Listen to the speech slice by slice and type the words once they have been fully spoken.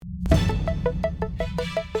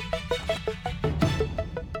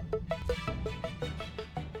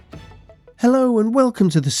Hello and welcome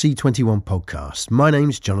to the C21 podcast. My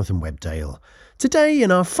name's Jonathan Webdale. Today,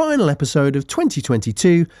 in our final episode of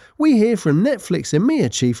 2022, we hear from Netflix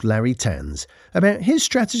EMEA chief Larry Tanz about his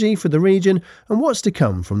strategy for the region and what's to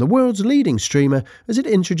come from the world's leading streamer as it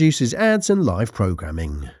introduces ads and live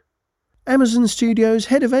programming. Amazon Studios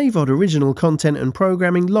head of AVOD original content and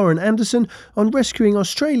programming Lauren Anderson on rescuing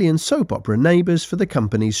Australian soap opera Neighbours for the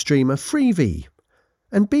company's streamer Freevee.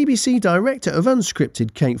 And BBC Director of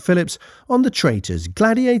Unscripted Kate Phillips on The Traitors,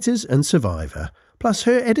 Gladiators and Survivor, plus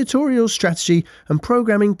her editorial strategy and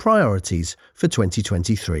programming priorities for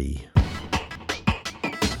 2023.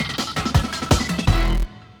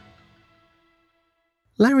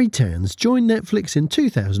 Larry Tanz joined Netflix in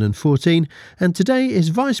 2014 and today is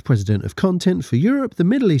Vice President of Content for Europe, the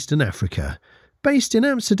Middle East and Africa. Based in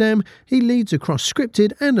Amsterdam, he leads across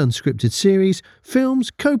scripted and unscripted series, films,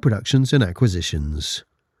 co-productions and acquisitions.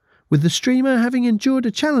 With the streamer having endured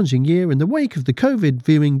a challenging year in the wake of the COVID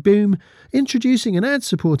viewing boom, introducing an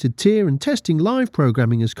ad-supported tier and testing live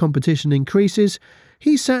programming as competition increases,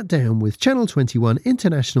 he sat down with Channel 21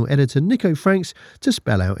 international editor Nico Franks to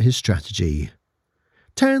spell out his strategy.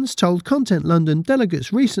 Tanz told Content London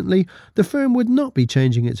delegates recently the firm would not be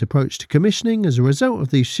changing its approach to commissioning as a result of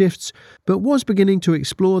these shifts, but was beginning to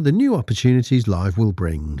explore the new opportunities live will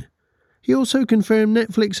bring. He also confirmed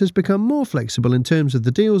Netflix has become more flexible in terms of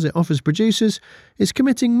the deals it offers producers, is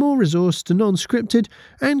committing more resource to non-scripted,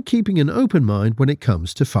 and keeping an open mind when it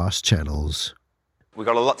comes to fast channels. We've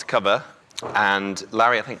got a lot to cover, and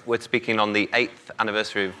Larry, I think we're speaking on the 8th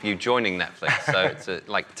anniversary of you joining Netflix, so it's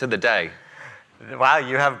like to the day. Wow,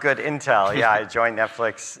 you have good intel. Yeah, I joined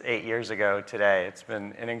Netflix 8 years ago today. It's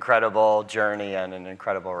been an incredible journey and an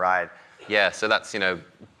incredible ride. Yeah, so that's,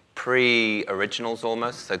 pre-originals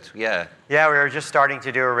almost, so yeah. Yeah, we were just starting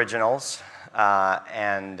to do originals,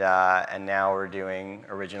 and now we're doing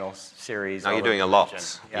original series. Now you're doing a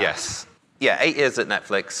lot, yes. Yeah, 8 years at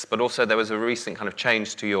Netflix, but also there was a recent kind of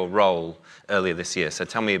change to your role earlier this year, so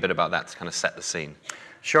tell me a bit about that to kind of set the scene.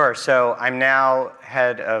 Sure, so I'm now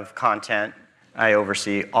head of content. I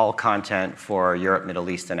oversee all content for Europe, Middle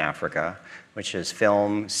East, and Africa, which is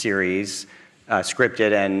film, series,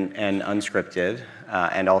 scripted and unscripted,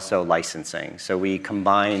 and also licensing. So we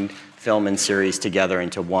combined film and series together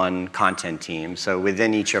into one content team. So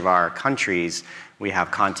within each of our countries, we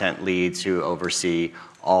have content leads who oversee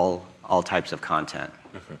all types of content.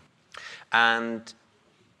 Mm-hmm. And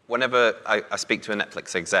whenever I speak to a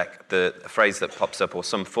Netflix exec, the phrase that pops up, or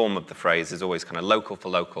some form of the phrase, is always kind of local for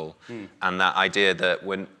local. And that idea that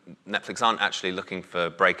when Netflix aren't actually looking for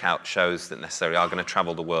breakout shows that necessarily are going to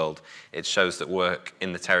travel the world, it's shows that work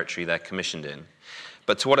in the territory they're commissioned in.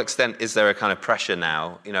 But to what extent is there a kind of pressure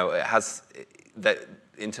now? It has, that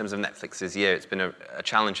in terms of Netflix's year, it's been a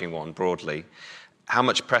challenging one broadly. How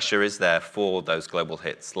much pressure is there for those global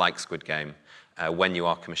hits like Squid Game when you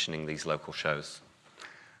are commissioning these local shows?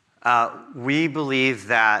 We believe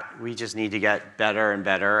that we just need to get better and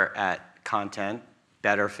better at content,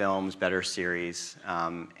 better films, better series.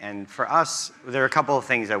 And for us, there are a couple of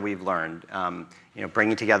things that we've learned.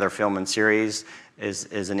 Bringing together film and series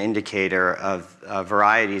is an indicator of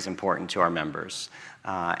variety is important to our members.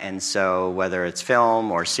 And so whether it's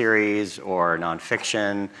film or series or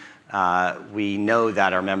nonfiction, we know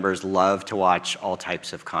that our members love to watch all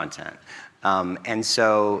types of content. And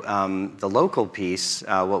so the local piece,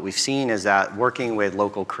 what we've seen is that working with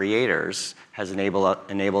local creators has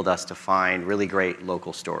enabled us to find really great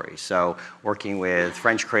local stories. So working with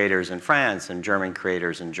French creators in France and German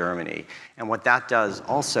creators in Germany. And what that does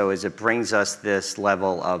also is it brings us this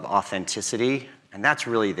level of authenticity. And that's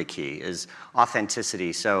really the key, is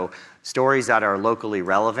authenticity. So stories that are locally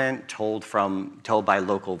relevant, told by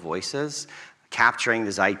local voices, capturing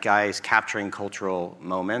the zeitgeist, capturing cultural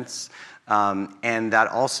moments. And that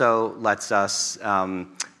also lets us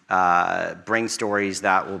bring stories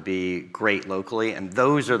that will be great locally, and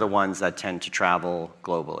those are the ones that tend to travel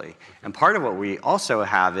globally. And part of what we also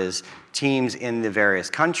have is teams in the various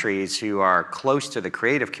countries who are close to the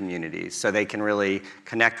creative communities, so they can really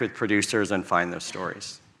connect with producers and find those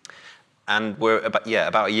stories. And we're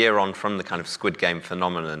about a year on from the kind of Squid Game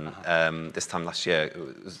phenomenon. This time last year,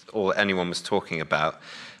 it was all anyone was talking about.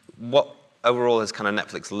 What overall has kind of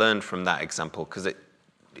Netflix learned from that example? Because it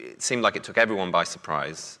seemed like it took everyone by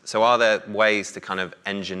surprise. So are there ways to kind of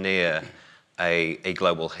engineer a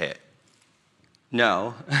global hit?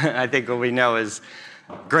 No. I think what we know is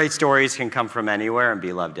great stories can come from anywhere and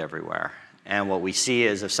be loved everywhere. And what we see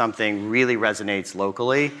is if something really resonates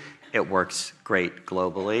locally, it works great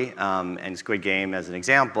globally. And Squid Game, as an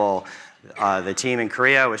example, the team in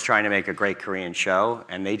Korea was trying to make a great Korean show,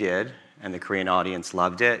 and they did. and the Korean audience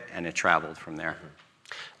loved it, and it traveled from there.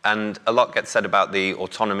 And a lot gets said about the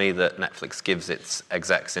autonomy that Netflix gives its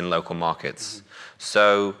execs in local markets.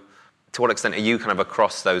 So to what extent are you kind of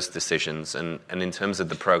across those decisions? And in terms of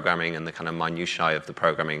the programming and the kind of minutiae of the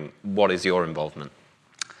programming, what is your involvement?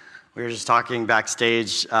 We were just talking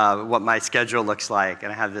backstage what my schedule looks like,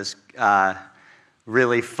 and I have this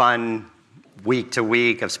really fun week to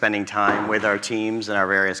week of spending time with our teams in our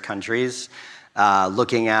various countries,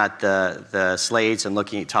 looking at the slates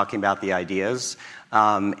and talking about the ideas,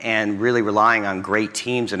 and really relying on great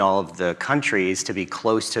teams in all of the countries to be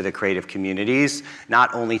close to the creative communities,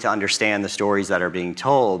 not only to understand the stories that are being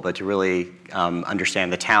told, but to really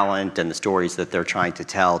understand the talent and the stories that they're trying to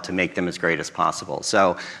tell to make them as great as possible.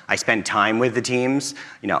 So I spend time with the teams.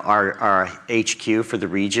 You know, our HQ for the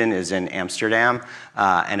region is in Amsterdam,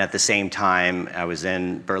 and at the same time, I was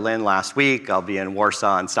in Berlin last week. I'll be in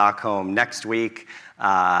Warsaw and Stockholm next week.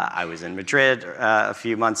 I was in Madrid a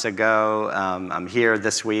few months ago. I'm here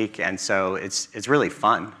this week, and so it's really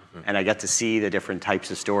fun. And I get to see the different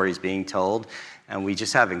types of stories being told. And we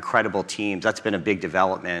just have incredible teams. That's been a big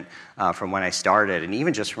development from when I started, and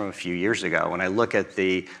even just from a few years ago. When I look at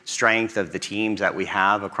the strength of the teams that we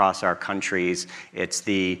have across our countries, it's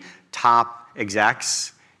the top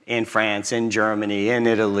execs in France, in Germany, in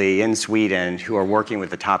Italy, in Sweden, who are working with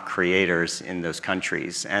the top creators in those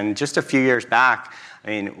countries. And just a few years back, I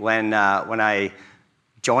mean, when I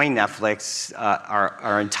joined Netflix,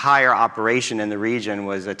 our entire operation in the region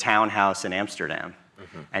was a townhouse in Amsterdam.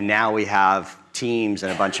 And now we have teams in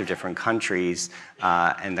a bunch of different countries,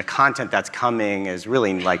 and the content that's coming is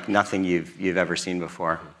really like nothing you've ever seen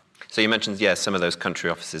before. So you mentioned, some of those country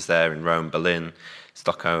offices there in Rome, Berlin,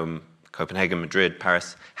 Stockholm, Copenhagen, Madrid,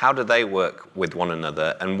 Paris. How do they work with one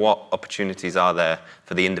another, and what opportunities are there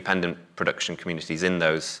for the independent production communities in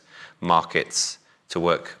those markets to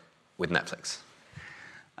work with Netflix?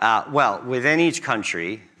 Well, within each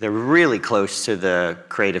country, they're really close to the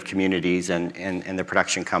creative communities and the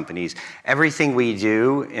production companies. Everything we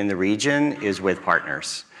do in the region is with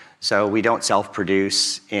partners. So we don't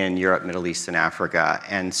self-produce in Europe, Middle East, and Africa.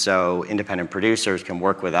 And so independent producers can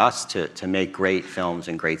work with us to make great films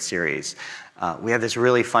and great series. We have this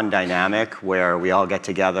really fun dynamic where we all get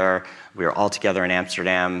together. We were all together in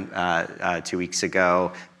Amsterdam 2 weeks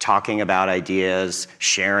ago, talking about ideas,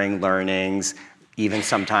 sharing learnings, even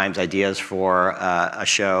sometimes ideas for a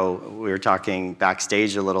show. We were talking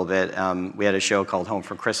backstage a little bit. We had a show called Home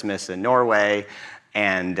for Christmas in Norway,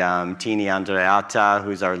 and Tini Andreatta,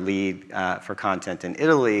 who's our lead for content in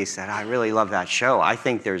Italy, said, I really love that show. I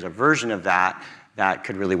think there's a version of that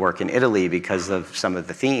could really work in Italy because of some of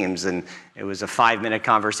the themes. And it was a 5-minute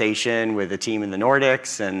conversation with a team in the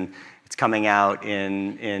Nordics, and it's coming out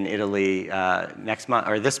in Italy next month,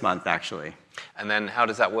 or this month, actually. And then how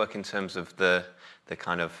does that work in terms of the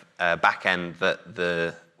kind of back end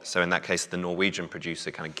that so in that case, the Norwegian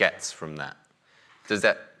producer kind of gets from that? Does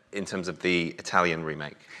that, in terms of the Italian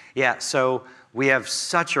remake? Yeah, so we have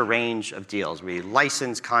such a range of deals. We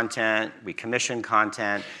license content, we commission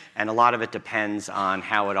content, and a lot of it depends on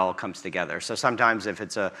how it all comes together. So sometimes if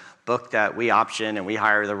it's a book that we option and we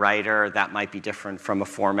hire the writer, that might be different from a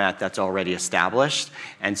format that's already established.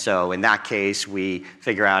 And so in that case, we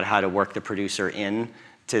figure out how to work the producer in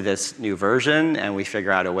to this new version, and we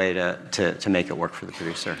figure out a way to make it work for the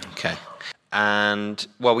producer. Okay. And,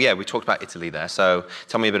 well, yeah, we talked about Italy there, so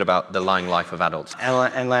tell me a bit about The Lying Life of Adults.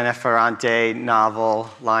 Elena Ferrante novel,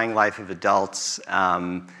 Lying Life of Adults.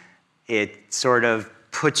 It sort of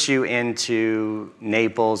puts you into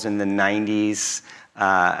Naples in the 90s,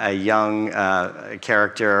 a young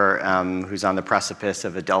character who's on the precipice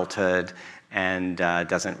of adulthood and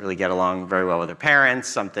doesn't really get along very well with her parents,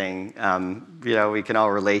 something we can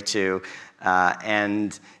all relate to.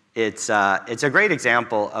 And it's a great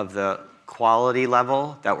example of the quality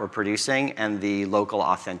level that we're producing and the local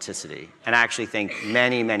authenticity. And I actually think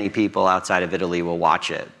many, many people outside of Italy will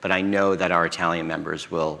watch it, but I know that our Italian members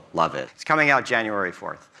will love it. It's coming out January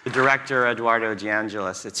 4th. The director, Edoardo De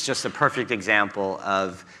Angelis, it's just a perfect example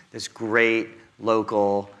of this great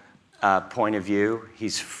local point of view.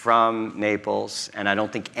 He's from Naples, and I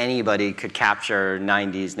don't think anybody could capture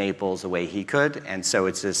 90s Naples the way he could. And so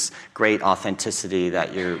it's this great authenticity that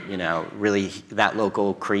really that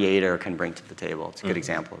local creator can bring to the table. It's a good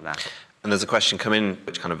example of that. And there's a question come in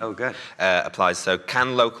which kind of applies. So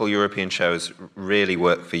can local European shows really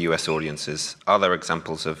work for US audiences? Are there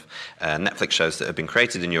examples of Netflix shows that have been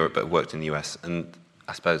created in Europe but have worked in the US? And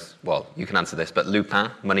I suppose, well, you can answer this, but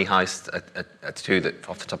Lupin, Money Heist, are two that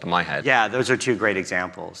off the top of my head. Yeah, those are two great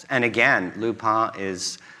examples. And again, Lupin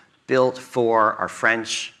is built for our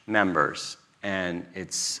French members. And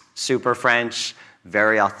it's super French,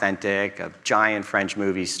 very authentic, a giant French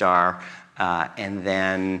movie star. And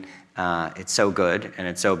then it's so good and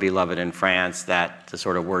it's so beloved in France that the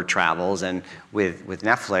sort of word travels. And with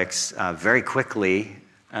Netflix, very quickly,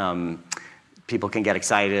 people can get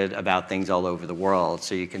excited about things all over the world.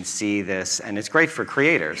 So you can see this, and it's great for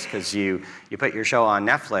creators because you put your show on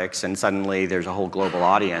Netflix and suddenly there's a whole global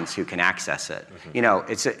audience who can access it.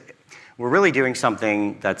 We're really doing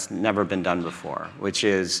something that's never been done before, which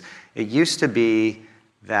is, it used to be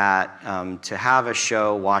that to have a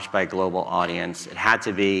show watched by a global audience, it had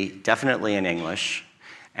to be definitely in English,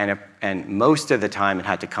 and most of the time it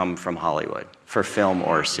had to come from Hollywood for film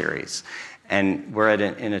or series. And we're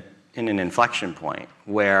in an inflection point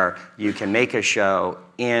where you can make a show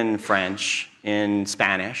in French, in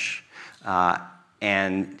Spanish,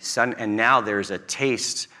 and now there's a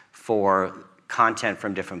taste for content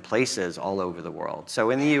from different places all over the world.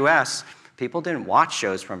 So in the US, people didn't watch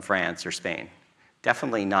shows from France or Spain.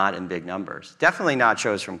 Definitely not in big numbers. Definitely not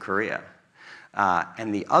shows from Korea.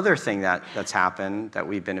 And the other thing that's happened that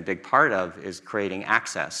we've been a big part of is creating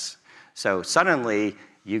access. So suddenly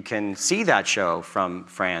you can see that show from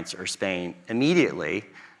France or Spain immediately,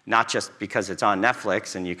 not just because it's on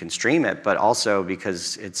Netflix and you can stream it, but also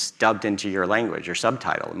because it's dubbed into your language or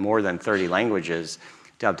subtitled. More than 30 languages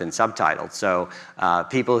dubbed and subtitled. So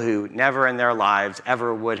people who never in their lives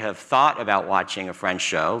ever would have thought about watching a French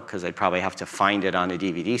show, because they'd probably have to find it on a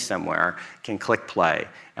DVD somewhere, can click play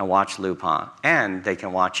and watch Lupin. And they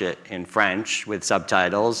can watch it in French with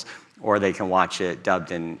subtitles, or they can watch it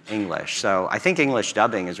dubbed in English. So I think English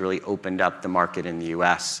dubbing has really opened up the market in the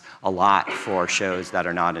US a lot for shows that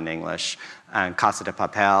are not in English. And Casa de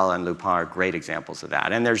Papel and Lupin are great examples of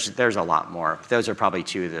that. And there's a lot more. Those are probably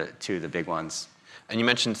two of the big ones. And you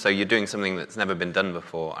mentioned, so you're doing something that's never been done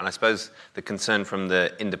before. And I suppose the concern from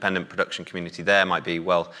the independent production community there might be,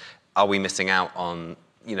 well, are we missing out on,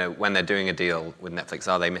 when they're doing a deal with Netflix,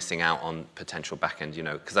 are they missing out on potential back-end,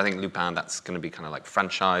 Because I think Lupin, that's going to be kind of like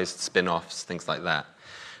franchised, spin-offs, things like that.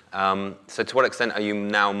 So to what extent are you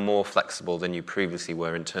now more flexible than you previously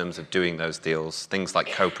were in terms of doing those deals, things like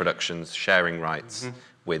co-productions, sharing rights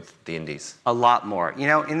with the indies? A lot more.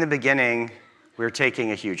 In the beginning, we were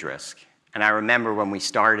taking a huge risk. And I remember when we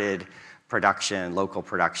started production, local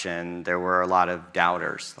production, there were a lot of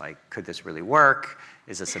doubters, like, could this really work?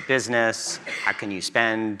 Is this a business? How can you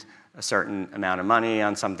spend a certain amount of money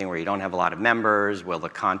on something where you don't have a lot of members? Will the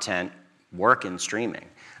content work in streaming?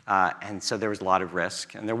 And so there was a lot of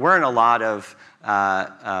risk. And there weren't a lot of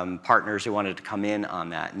partners who wanted to come in on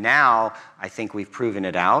that. Now, I think we've proven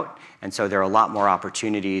it out. And so there are a lot more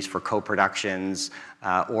opportunities for co-productions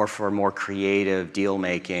or for more creative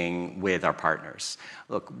deal-making with our partners.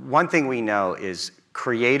 Look, one thing we know is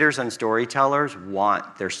creators and storytellers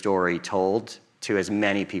want their story told to as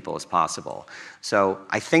many people as possible. So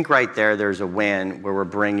I think right there's a win where we're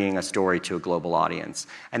bringing a story to a global audience.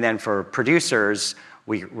 And then for producers,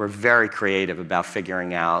 we're very creative about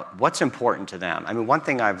figuring out what's important to them. I mean, one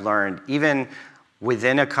thing I've learned, even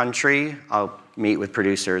within a country, I'll meet with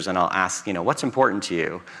producers and I'll ask, what's important to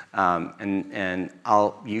you? And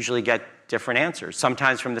I'll usually get different answers.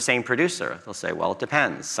 Sometimes from the same producer. They'll say, well, it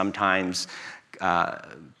depends. Sometimes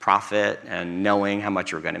profit and knowing how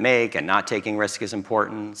much you're going to make and not taking risk is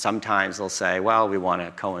important. Sometimes they'll say, well, we want to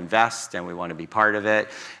co-invest and we want to be part of it.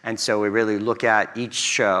 And so we really look at each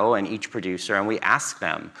show and each producer and we ask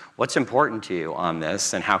them, what's important to you on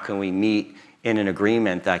this and how can we meet in an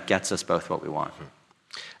agreement that gets us both what we want?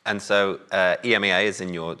 And so EMEA is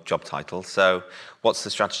in your job title. So what's the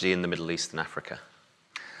strategy in the Middle East and Africa?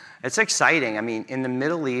 It's exciting. I mean, in the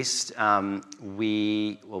Middle East,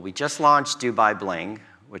 we just launched Dubai Bling,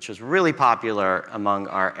 which was really popular among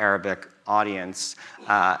our Arabic audience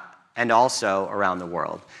and also around the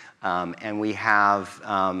world. And we have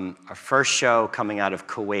our first show coming out of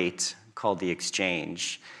Kuwait called The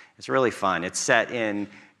Exchange. It's really fun. It's set in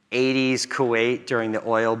 80s Kuwait during the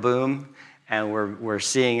oil boom, and we're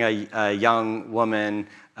seeing a young woman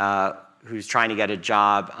who's trying to get a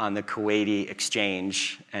job on the Kuwaiti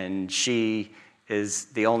exchange, and she is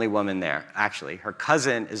the only woman there. Actually, her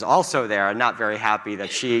cousin is also there and not very happy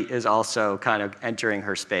that she is also kind of entering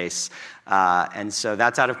her space. And so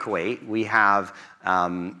that's out of Kuwait. We have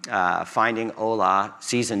Finding Ola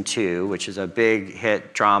Season 2, which is a big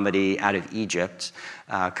hit dramedy out of Egypt,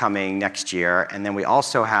 coming next year. And then we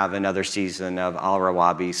also have another season of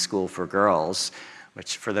Al-Rawabi's School for Girls,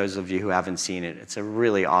 which for those of you who haven't seen it, it's a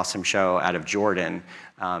really awesome show out of Jordan.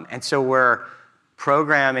 And so we're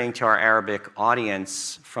programming to our Arabic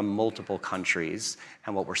audience from multiple countries.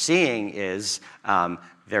 And what we're seeing is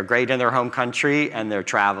they're great in their home country and they're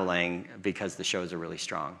traveling because the shows are really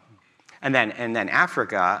strong. And then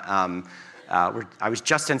Africa, I was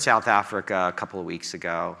just in South Africa a couple of weeks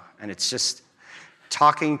ago, and it's just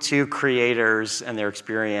talking to creators and their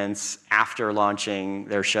experience after launching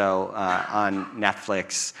their show on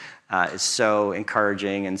Netflix is so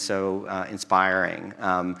encouraging and so inspiring.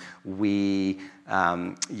 We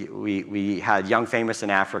had Young, Famous,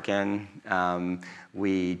 and African.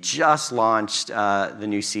 We just launched the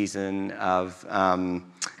new season of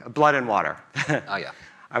Blood and Water. Oh, yeah.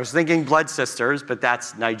 I was thinking Blood Sisters, but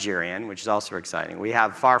that's Nigerian, which is also exciting. We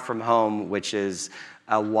have Far From Home, which is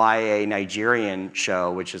a YA Nigerian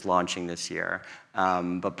show, which is launching this year.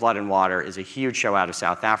 But Blood and Water is a huge show out of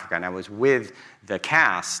South Africa, and I was with the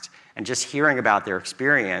cast and just hearing about their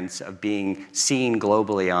experience of being seen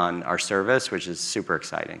globally on our service, which is super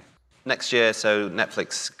exciting. Next year, so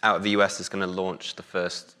Netflix out of the US is going to launch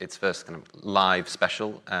its first kind of live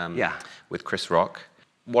special with Chris Rock.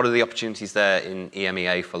 What are the opportunities there in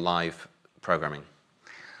EMEA for live programming?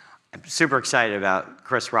 I'm super excited about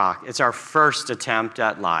Chris Rock. It's our first attempt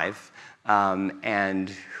at live, and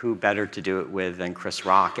who better to do it with than Chris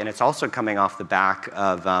Rock? And it's also coming off the back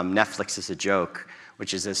of Netflix is a Joke,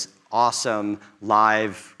 which is this awesome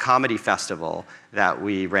live comedy festival that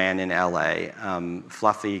we ran in LA.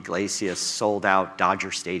 Fluffy Iglesias sold out Dodger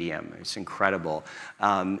Stadium. It's incredible.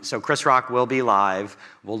 So Chris Rock will be live.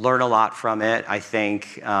 We'll learn a lot from it. I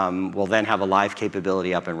think we'll then have a live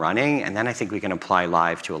capability up and running, and then I think we can apply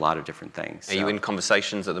live to a lot of different things. Are you in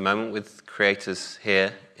conversations at the moment with creators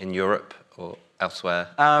here in Europe or elsewhere?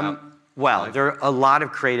 Well, there are a lot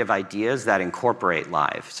of creative ideas that incorporate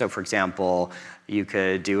live. So, for example, you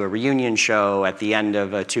could do a reunion show at the end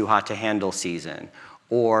of a Too Hot to Handle season,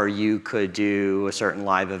 or you could do a certain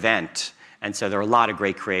live event. And so there are a lot of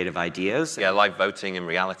great creative ideas. Yeah, live voting in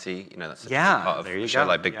reality, that's a part of a show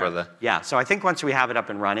like Big Brother. Yeah, so I think once we have it up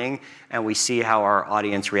and running and we see how our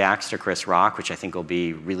audience reacts to Chris Rock, which I think will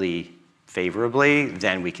be really favorably,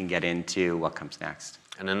 then we can get into what comes next.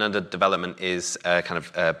 And another development is kind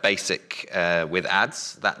of basic with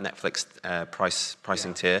ads, that Netflix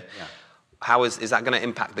pricing tier. Yeah. How is that going to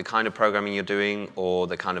impact the kind of programming you're doing or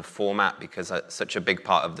the kind of format? Because such a big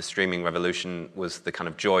part of the streaming revolution was the kind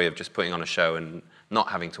of joy of just putting on a show and not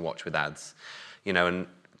having to watch with ads. And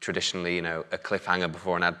traditionally, a cliffhanger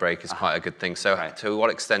before an ad break is quite a good thing. So to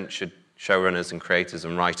what extent should showrunners and creators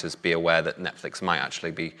and writers be aware that Netflix might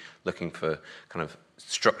actually be looking for kind of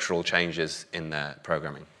structural changes in their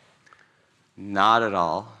programming? Not at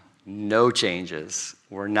all. No changes.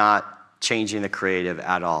 We're not changing the creative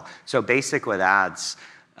at all. So basic with ads,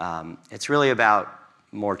 it's really about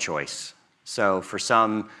more choice. So for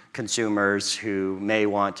some consumers who may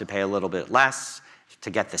want to pay a little bit less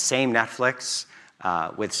to get the same Netflix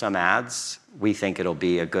with some ads, we think it'll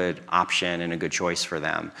be a good option and a good choice for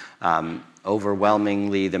them.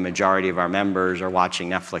 Overwhelmingly, the majority of our members are watching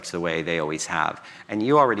Netflix the way they always have. And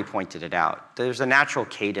you already pointed it out. There's a natural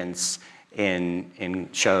cadence in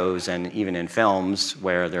shows and even in films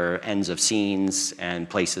where there are ends of scenes and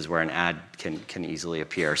places where an ad can easily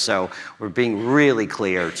appear. So we're being really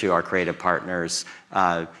clear to our creative partners,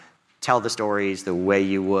 tell the stories the way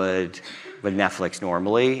you would with Netflix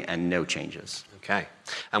normally and no changes. Okay.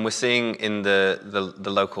 And we're seeing in the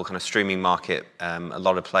local kind of streaming market a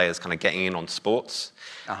lot of players kind of getting in on sports.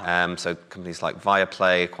 So companies like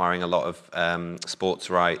Viaplay acquiring a lot of sports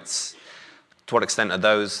rights. To what extent are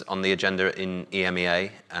those on the agenda in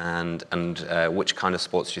EMEA, and which kind of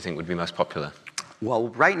sports do you think would be most popular? Well,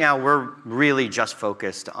 right now we're really just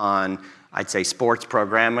focused on, I'd say, sports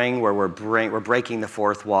programming, where we're breaking the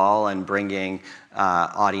fourth wall and bringing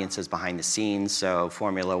audiences behind the scenes. So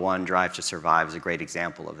Formula One, Drive to Survive is a great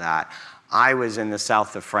example of that. I was in the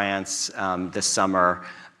south of France this summer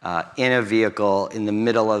in a vehicle in the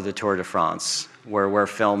middle of the Tour de France, where we're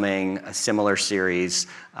filming a similar series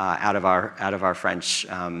out of our French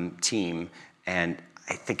team, and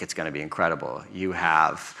I think it's going to be incredible. You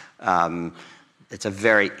have it's a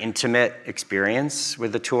very intimate experience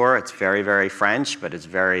with the tour. It's very, very French, but it's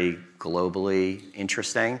very globally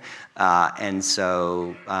interesting. And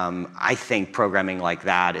so I think programming like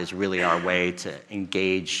that is really our way to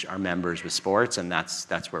engage our members with sports, and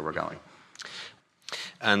that's where we're going.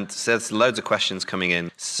 And so there's loads of questions coming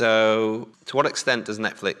in. So to what extent does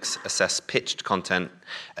Netflix assess pitched content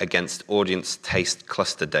against audience taste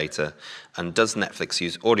cluster data? And does Netflix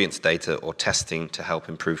use audience data or testing to help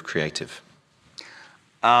improve creative?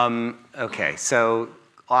 Okay, so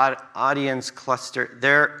audience cluster,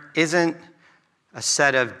 there isn't a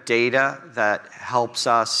set of data that helps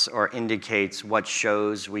us or indicates what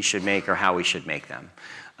shows we should make or how we should make them.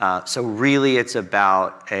 So really it's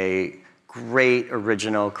about a great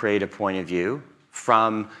original creative point of view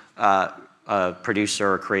from a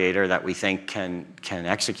producer or creator that we think can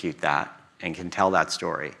execute that and can tell that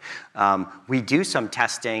story. We do some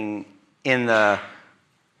testing in the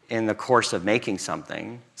course of making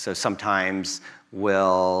something. So sometimes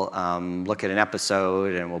we'll look at an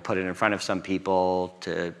episode and we'll put it in front of some people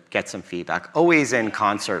to get some feedback, always in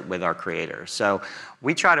concert with our creators. So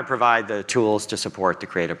we try to provide the tools to support the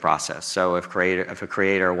creative process. So if a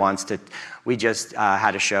creator wants to, we just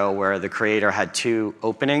had a show where the creator had 2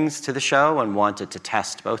 openings to the show and wanted to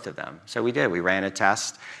test both of them. So we did, we ran a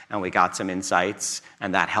test and we got some insights,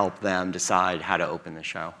 and that helped them decide how to open the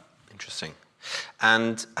show. Interesting.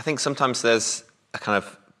 And I think sometimes there's a kind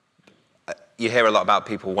of, you hear a lot about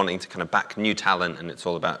people wanting to kind of back new talent, and it's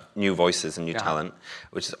all about new voices and new talent,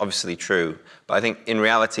 which is obviously true. But I think in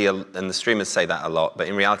reality, and the streamers say that a lot, but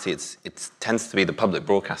in reality it tends to be the public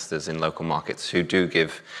broadcasters in local markets who do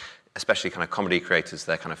give, especially kind of comedy creators,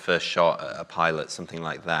 their kind of first shot at a pilot, something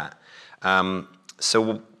like that.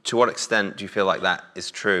 So to what extent do you feel like that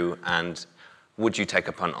is true, and would you take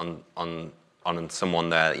a punt on someone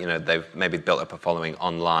there, they've maybe built up a following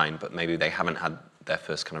online, but maybe they haven't had their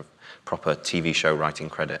first kind of proper TV show writing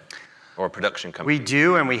credit, or a production company? We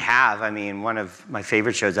do, and we have. I mean, one of my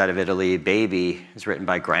favorite shows out of Italy, Baby, is written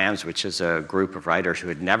by Grams, which is a group of writers who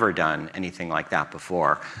had never done anything like that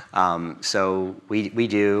before. So we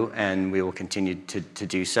do, and we will continue to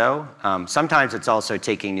do so. Sometimes it's also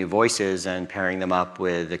taking new voices and pairing them up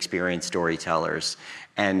with experienced storytellers.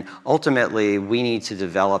 And ultimately, we need to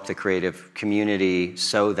develop the creative community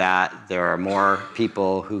so that there are more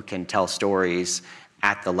people who can tell stories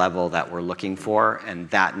at the level that we're looking for, and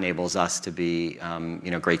that enables us to be,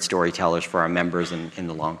 great storytellers for our members in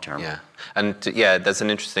the long term. Yeah, and there's an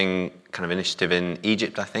interesting kind of initiative in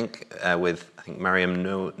Egypt, I think, with Mariam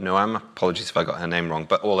Noam. Apologies if I got her name wrong,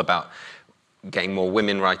 but all about getting more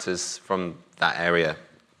women writers from that area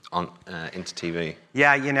into TV.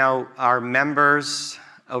 Yeah, our members,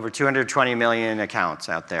 over 220 million accounts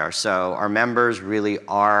out there. So our members really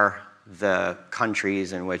are the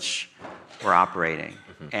countries in which we're operating.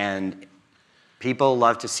 Mm-hmm. And people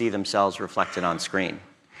love to see themselves reflected on screen.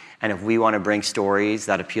 And if we want to bring stories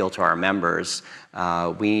that appeal to our members,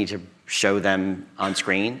 we need to show them on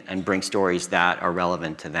screen and bring stories that are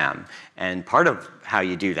relevant to them. And part of how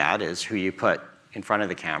you do that is who you put in front of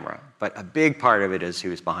the camera. But a big part of it is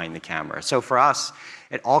who's behind the camera. So for us,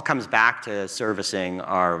 it all comes back to servicing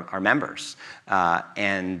our members.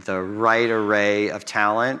 And the right array of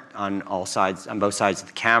talent on both sides of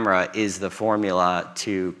the camera is the formula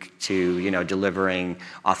to delivering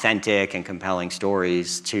authentic and compelling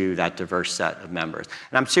stories to that diverse set of members.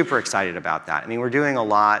 And I'm super excited about that. I mean, we're doing a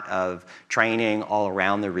lot of training all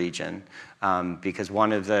around the region. Because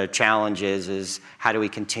one of the challenges is how do we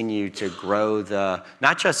continue to grow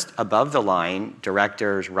not just above the line,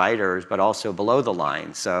 directors, writers, but also below the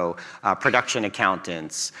line. So production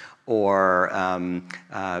accountants or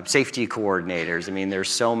safety coordinators. I mean, there's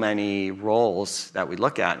so many roles that we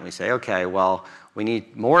look at and we say, okay, well, we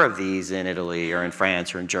need more of these in Italy or in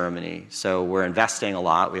France or in Germany. So we're investing a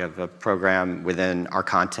lot. We have a program within our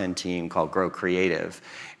content team called Grow Creative.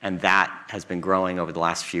 And that has been growing over the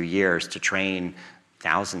last few years to train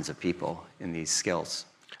thousands of people in these skills.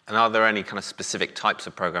 And are there any kind of specific types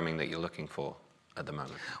of programming that you're looking for at the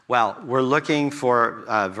moment? Well, we're looking for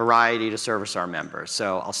variety to service our members.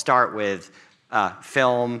 So I'll start with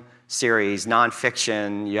film, series,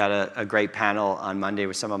 nonfiction. You had a great panel on Monday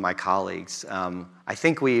with some of my colleagues. I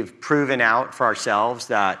think we've proven out for ourselves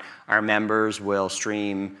that our members will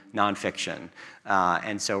stream nonfiction.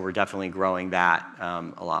 And so we're definitely growing that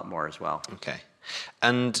a lot more as well. Okay.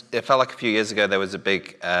 And it felt like a few years ago there was a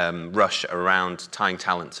big rush around tying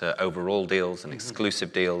talent to overall deals and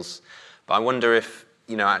exclusive deals. But I wonder if,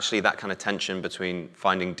 actually that kind of tension between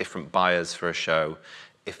finding different buyers for a show,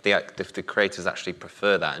 if the creators actually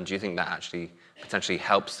prefer that, and do you think that actually potentially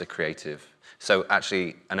helps the creative? So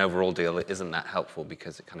actually an overall deal isn't that helpful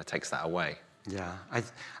because it kind of takes that away. Yeah,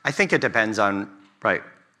 I think it depends on,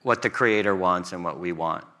 what the creator wants and what we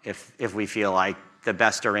want. If we feel like the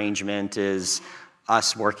best arrangement is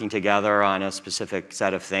us working together on a specific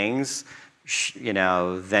set of things,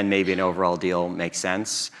 then maybe an overall deal makes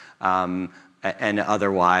sense. And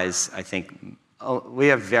otherwise, I think we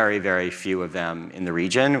have very, very few of them in the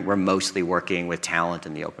region. We're mostly working with talent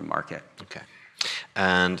in the open market. Okay.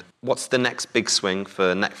 And what's the next big swing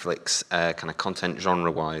for Netflix, kind of content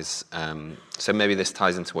genre-wise? So maybe this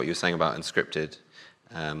ties into what you were saying about unscripted.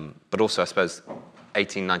 But also, I suppose,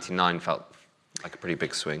 1899 felt like a pretty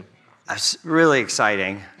big swing. It's really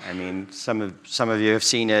exciting. I mean, some of you have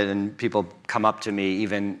seen it, and people come up to me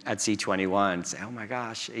even at C21 and say, "Oh my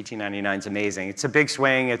gosh, 1899 is amazing." It's a big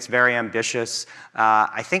swing. It's very ambitious.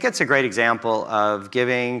 I think it's a great example of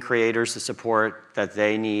giving creators the support that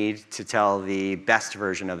they need to tell the best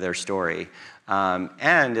version of their story.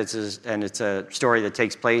 And it's a story that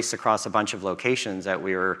takes place across a bunch of locations that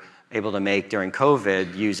we were able to make during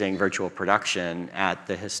COVID using virtual production at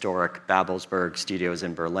the historic Babelsberg Studios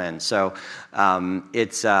in Berlin. So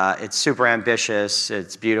it's super ambitious,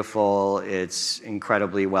 it's beautiful, it's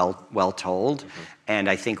incredibly well told, and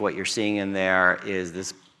I think what you're seeing in there is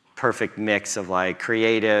this perfect mix of like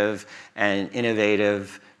creative and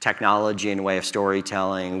innovative technology and way of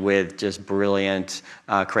storytelling with just brilliant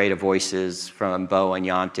creative voices from Bo and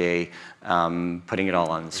Jonty, putting it all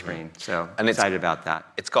on the screen. So I'm excited about that.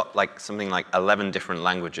 It's got like something like 11 different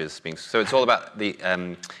languages being, so it's all about the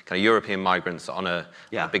kind of European migrants on a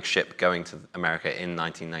big ship going to America in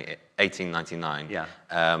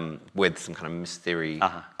 1899 with some kind of mystery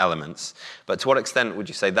elements. But to what extent would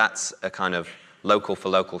you say that's a kind of local for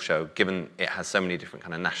local show, given it has so many different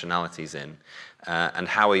kind of nationalities in? And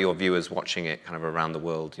how are your viewers watching it kind of around the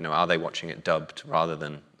world? You know, are they watching it dubbed rather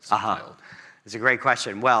than subtitled? It's a great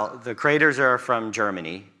question. Well, the creators are from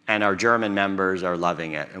Germany, and our German members are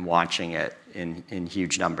loving it and watching it in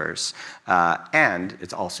huge numbers. And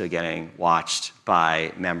it's also getting watched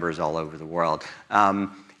by members all over the world.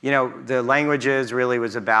 You know, the languages really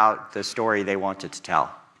was about the story they wanted to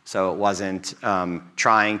tell. So it wasn't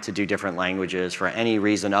trying to do different languages for any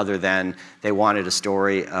reason other than they wanted a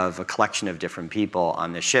story of a collection of different people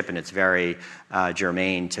on the ship, and it's very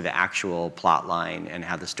germane to the actual plot line and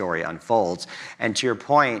how the story unfolds. And to your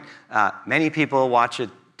point, many people watch it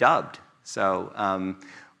dubbed. So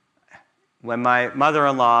when my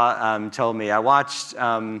mother-in-law told me, I watched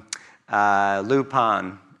Lupin,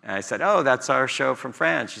 and I said, "Oh, that's our show from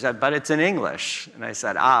France." She said, "But it's in English." And I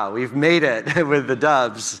said, "We've made it with the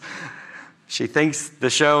dubs." She thinks the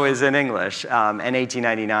show is in English, and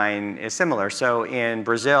 1899 is similar. So in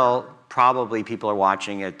Brazil, probably people are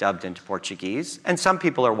watching it dubbed into Portuguese, and some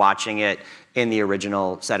people are watching it in the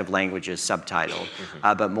original set of languages subtitled.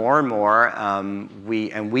 But more and more,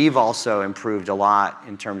 we've also improved a lot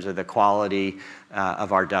in terms of the quality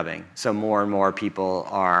of our dubbing. So more and more people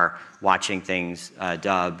are watching things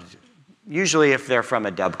dubbed, usually if they're from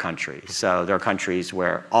a dub country. So there are countries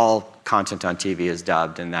where all content on TV is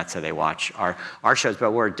dubbed, and that's how they watch our shows.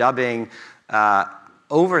 But we're dubbing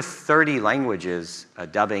over 30 languages,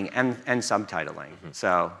 dubbing and subtitling.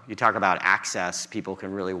 So you talk about access, people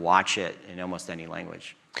can really watch it in almost any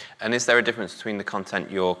language. And is there a difference between the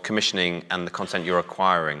content you're commissioning and the content you're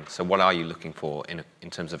acquiring? So what are you looking for in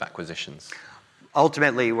terms of acquisitions?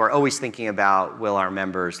 Ultimately, we're always thinking about, will our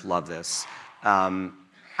members love this?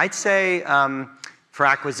 I'd say for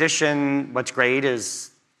acquisition, what's great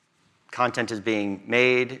is content is being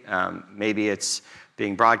made. Maybe it's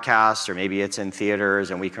being broadcast, or maybe it's in theaters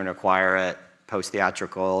and we can acquire it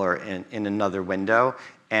post-theatrical or in another window.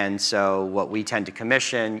 And so what we tend to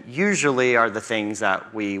commission usually are the things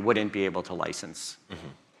that we wouldn't be able to license.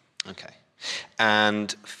 Okay.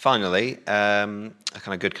 And finally, a kind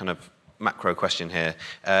of good kind of macro question here.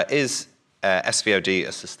 Is SVOD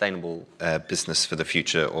a sustainable business for the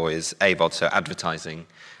future, or is AVOD, so advertising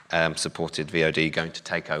supported VOD, going to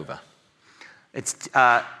take over? It's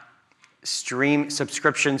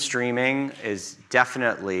subscription streaming is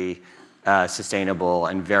definitely sustainable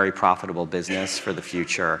and very profitable business for the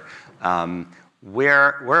future.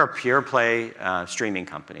 We're a pure play streaming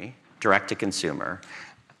company, direct to consumer.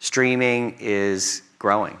 Streaming is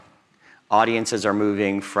growing. Audiences are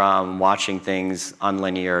moving from watching things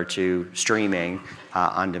unlinear to streaming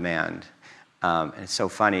on demand. And it's so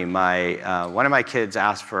funny, one of my kids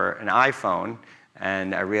asked for an iPhone,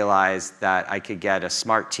 and I realized that I could get a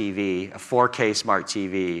smart TV, a 4K smart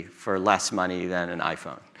TV, for less money than an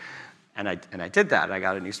iPhone. And I did that. I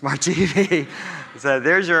got a new smart TV. So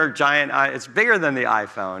there's your giant, it's bigger than the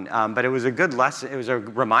iPhone, but it was a good lesson. It was a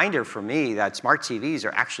reminder for me that smart TVs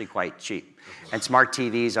are actually quite cheap. And smart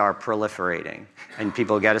TVs are proliferating. And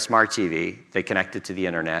people get a smart TV, they connect it to the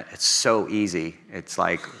internet. It's so easy. It's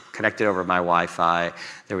like connected over my Wi-Fi.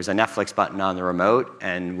 There was a Netflix button on the remote,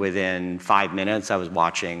 and within 5 minutes I was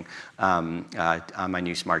watching on my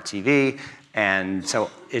new smart TV. And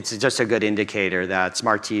so it's just a good indicator that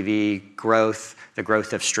smart TV growth, the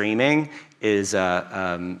growth of streaming, is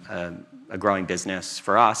a growing business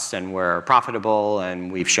for us, and we're profitable,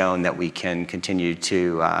 and we've shown that we can continue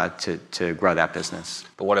to grow that business.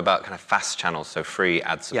 But what about kind of fast channels, so free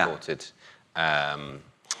ad-supported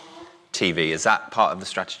TV. Is that part of the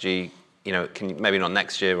strategy? You know, maybe not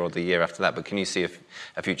next year or the year after that, but can you see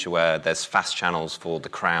a future where there's fast channels for The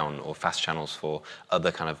Crown or fast channels for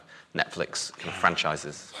other kind of Netflix kind of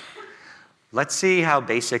franchises? Let's see how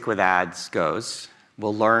basic with ads goes.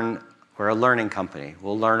 We'll learn. We're a learning company.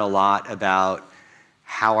 We'll learn a lot about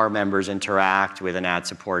how our members interact with an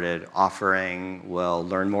ad-supported offering. We'll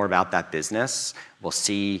learn more about that business. We'll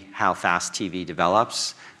see how fast TV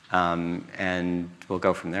develops, and we'll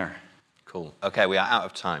go from there. Cool. Okay, we are out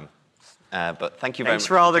of time. But thank you very much. Thanks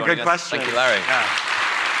for all the good us. questions. Thank you, Larry. Yeah.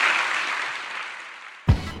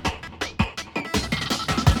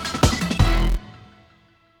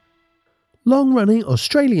 Long-running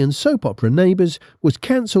Australian soap opera Neighbours was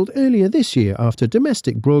cancelled earlier this year after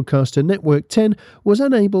domestic broadcaster Network 10 was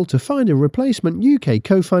unable to find a replacement UK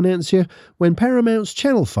co-financier when Paramount's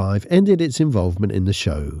Channel 5 ended its involvement in the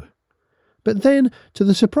show. But then, to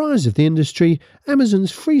the surprise of the industry,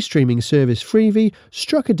 Amazon's free streaming service Freevee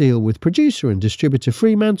struck a deal with producer and distributor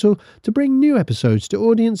Fremantle to bring new episodes to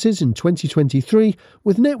audiences in 2023,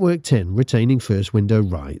 with Network 10 retaining first window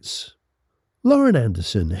rights. Lauren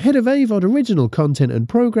Anderson, head of AVOD original content and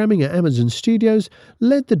programming at Amazon Studios,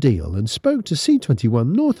 led the deal and spoke to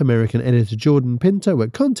C21 North American editor Jordan Pinto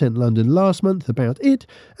at Content London last month about it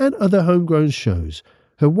and other homegrown shows.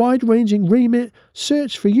 Her wide-ranging remit,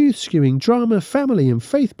 search for youth-skewing drama, family and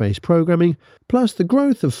faith-based programming, plus the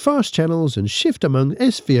growth of fast channels and shift among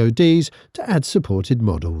SVODs to ad-supported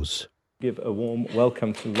models. Give a warm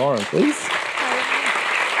welcome to Lauren, please.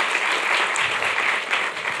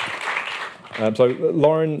 So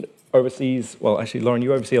Lauren oversees, Lauren,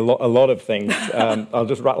 you oversee a lot of things. I'll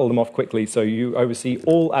just rattle them off quickly. So you oversee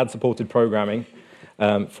all ad-supported programming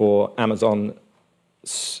for Amazon.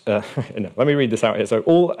 Let me read this out here. So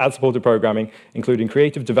all ad-supported programming, including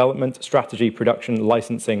creative development, strategy, production,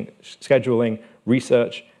 licensing, scheduling,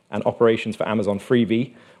 research, and operations for Amazon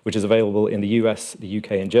Freevee, which is available in the US, the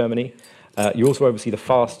UK, and Germany. You also oversee the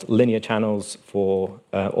fast linear channels for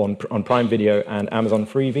on Prime Video and Amazon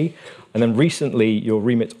Freevee. And then recently, your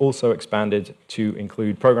remit also expanded to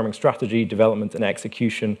include programming strategy, development, and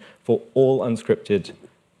execution for all unscripted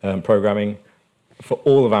programming for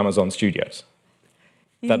all of Amazon Studios.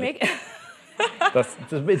 It's a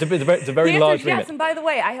very large remit. Yes, and by the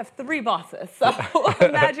way, I have 3 bosses, so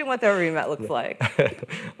imagine what their remit looks like.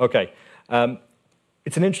 Okay.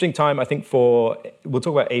 It's an interesting time, I think, we'll talk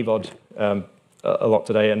about AVOD a lot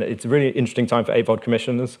today, and it's a really interesting time for AVOD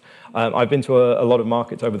commissioners. I've been to a lot of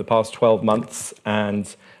markets over the past 12 months,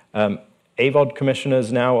 and AVOD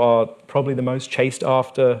commissioners now are probably the most chased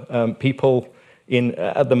after people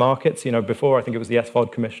at the markets. You know, before I think it was the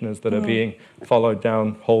SVOD commissioners that are being followed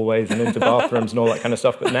down hallways and into bathrooms and all that kind of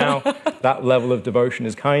stuff, but now that level of devotion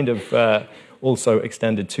is kind of also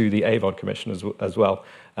extended to the AVOD commissioners as well.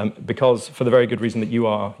 Because for the very good reason that you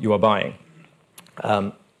are buying.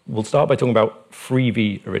 We'll start by talking about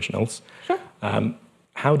Freevee originals. Sure.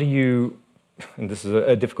 How do you, and this is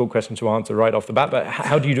a difficult question to answer right off the bat, but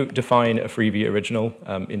how do you define a Freevee original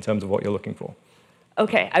in terms of what you're looking for?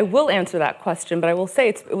 Okay, I will answer that question, but I will say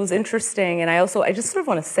it was interesting, and I just sort of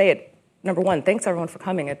want to say it. Number one, thanks everyone for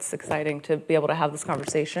coming. It's exciting to be able to have this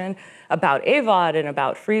conversation about AVOD and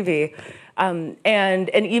about Freevee. And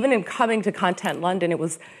even in coming to Content London,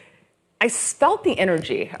 I felt the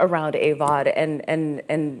energy around AVOD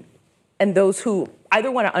and those who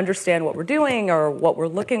either want to understand what we're doing or what we're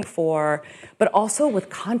looking for, but also with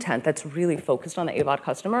content that's really focused on the AVOD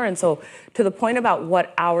customer. And so to the point about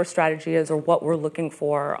what our strategy is or what we're looking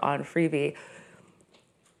for on Freevee,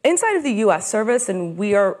 inside of the US service, and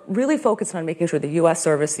we are really focused on making sure the US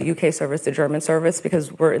service, the UK service, the German service,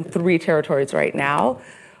 because we're in 3 territories right now,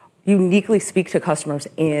 uniquely speak to customers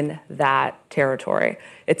in that territory.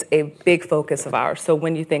 It's a big focus of ours. So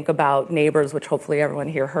when you think about Neighbours, which hopefully everyone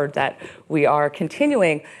here heard that we are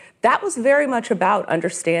continuing, that was very much about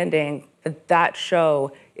understanding that that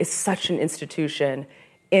show is such an institution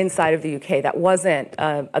inside of the UK that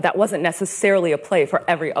wasn't necessarily a play for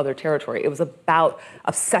every other territory. It was about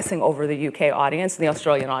obsessing over the UK audience and the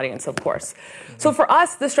Australian audience, of course. Mm-hmm. So for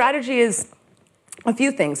us, the strategy is a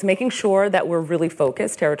few things, making sure that we're really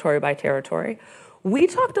focused territory by territory. We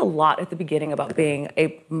talked a lot at the beginning about being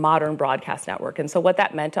a modern broadcast network. And so what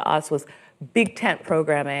that meant to us was big tent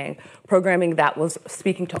programming that was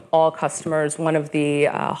speaking to all customers. One of the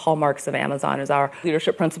hallmarks of Amazon is our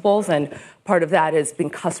leadership principles, and part of that is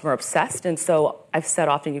being customer obsessed. And so I've said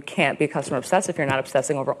often you can't be customer obsessed if you're not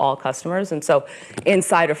obsessing over all customers. And so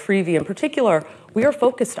inside of Freevee in particular, we are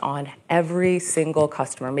focused on every single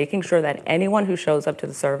customer, making sure that anyone who shows up to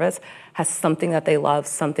the service has something that they love,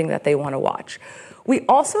 something that they want to watch. We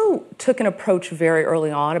also took an approach very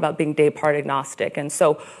early on about being day part agnostic. And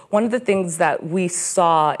so one of the things that we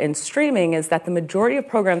saw in streaming is that the majority of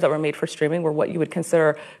programs that were made for streaming were what you would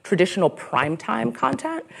consider traditional primetime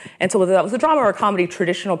content. And so whether that was a drama or a comedy,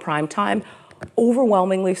 traditional primetime,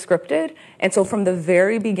 overwhelmingly scripted. And so from the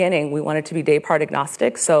very beginning, we wanted to be day part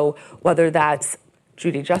agnostic. So whether that's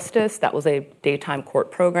Judy Justice, that was a daytime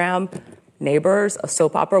court program, Neighbors, a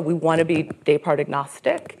soap opera, we want to be day part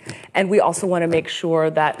agnostic. And we also want to make sure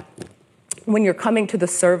that when you're coming to the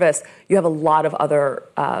service, you have a lot of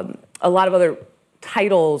other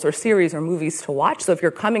titles or series or movies to watch. So if you're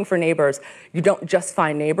coming for Neighbors, you don't just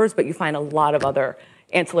find Neighbors, but you find a lot of other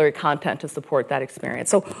ancillary content to support that experience.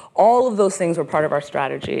 So all of those things were part of our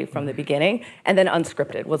strategy from the beginning. And then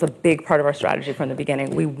unscripted was a big part of our strategy from the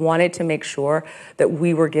beginning. We wanted to make sure that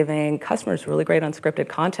we were giving customers really great unscripted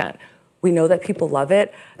content. We know that people love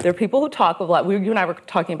it. There are people who talk a lot. You and I were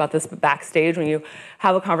talking about this backstage when you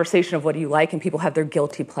have a conversation of what do you like, and people have their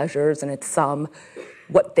guilty pleasures, and it's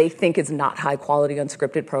what they think is not high quality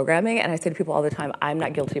unscripted programming. And I say to people all the time, I'm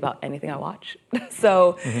not guilty about anything I watch.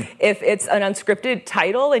 So if it's an unscripted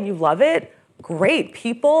title and you love it, great.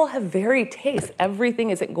 People have varied tastes.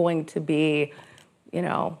 Everything isn't going to be,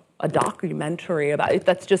 a documentary about it.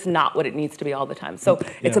 That's just not what it needs to be all the time. So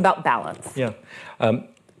it's about balance. Yeah.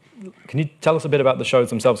 Can you tell us a bit about the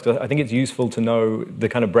shows themselves? Because I think it's useful to know the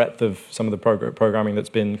kind of breadth of some of the programming that's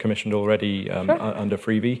been commissioned already under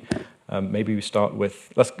Freevee. Maybe we start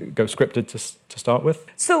with, let's go scripted to start with.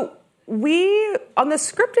 So on the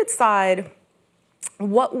scripted side,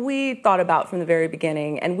 what we thought about from the very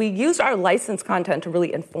beginning, and we used our licensed content to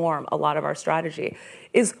really inform a lot of our strategy,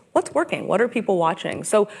 is what's working? What are people watching?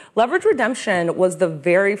 So Leverage Redemption was the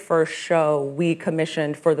very first show we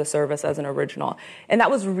commissioned for the service as an original. And that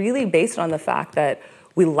was really based on the fact that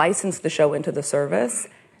we licensed the show into the service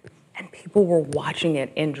and people were watching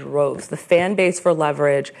it in droves. The fan base for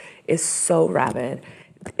Leverage is so rabid.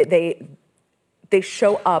 They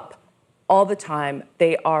show up all the time.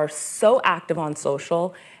 They are so active on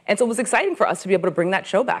social. And so it was exciting for us to be able to bring that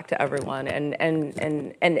show back to everyone. And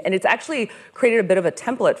it's actually created a bit of a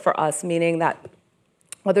template for us, meaning that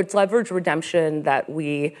whether it's Leverage Redemption that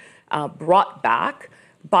we brought back,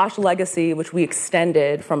 Bosch Legacy, which we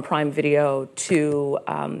extended from Prime Video to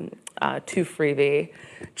Freevee,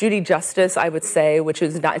 Judy Justice, I would say, which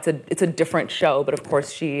is not, it's a different show, but of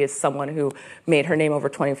course she is someone who made her name over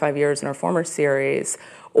 25 years in her former series,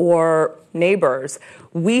 or Neighbors.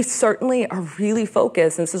 We certainly are really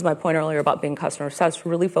focused, and this is my point earlier about being customer obsessed,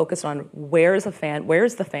 really focused on where's the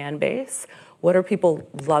fan base, what are people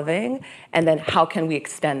loving, and then how can we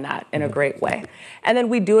extend that in a great way? And then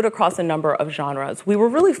we do it across a number of genres. We were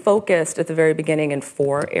really focused at the very beginning in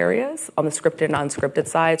 4 areas on the scripted and unscripted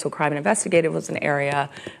side. So crime and investigative was an area,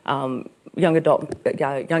 young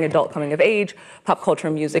adult coming of age, pop culture,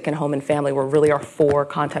 music, and home and family were really our 4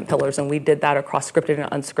 content pillars, and we did that across scripted and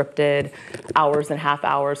unscripted, hours and half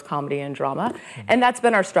hours, comedy and drama, and that's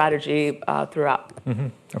been our strategy throughout.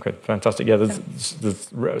 Okay, fantastic. Yeah,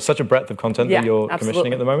 there's such a breadth of content that you're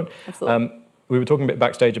commissioning at the moment. Absolutely. We were talking a bit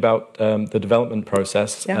backstage about the development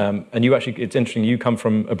process, and you actually, it's interesting, you come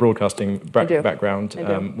from a broadcasting background,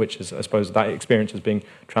 which is, I suppose, that experience is being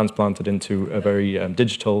transplanted into a very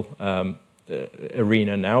digital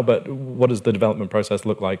arena now, but what does the development process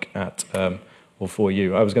look like for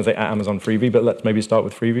you? I was going to say at Amazon Freevee, but let's maybe start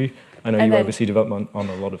with Freevee. I know you oversee development on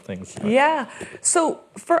a lot of things. Yeah, so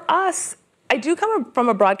for us, I do come from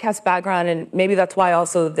a broadcast background, and maybe that's why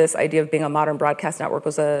also this idea of being a modern broadcast network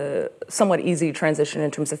was a somewhat easy transition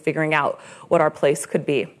in terms of figuring out what our place could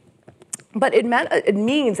be. But it meant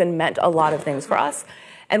a lot of things for us.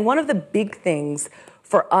 And one of the big things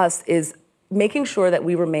for us is making sure that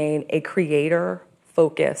we remain a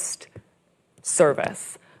creator-focused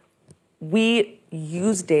service. We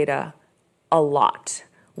use data a lot.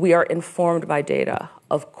 We are informed by data,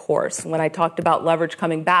 of course. When I talked about Leverage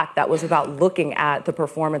coming back, that was about looking at the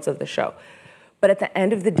performance of the show. But at the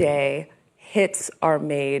end of the day, hits are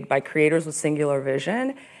made by creators with singular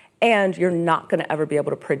vision, and you're not going to ever be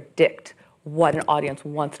able to predict what an audience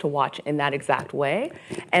wants to watch in that exact way.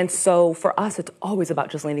 And so for us, it's always about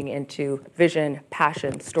just leaning into vision,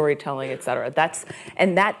 passion, storytelling, et cetera.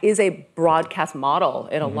 That is a broadcast model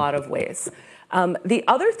in a lot of ways. The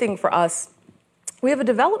other thing for us, we have a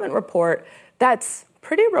development report that's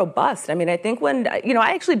pretty robust. I mean, I think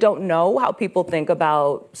I actually don't know how people think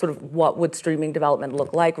about sort of what would streaming development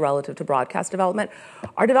look like relative to broadcast development.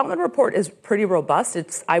 Our development report is pretty robust.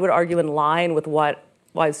 It's, I would argue, in line with what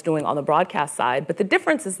I was doing on the broadcast side. But the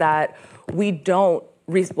difference is that we don't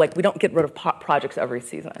we don't get rid of projects every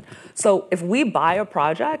season. So if we buy a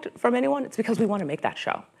project from anyone, it's because we want to make that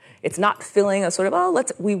show. It's not filling a sort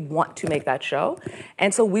of, we want to make that show.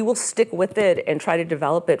 And so we will stick with it and try to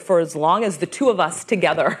develop it for as long as the two of us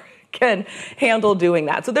together can handle doing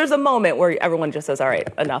that. So there's a moment where everyone just says, all right,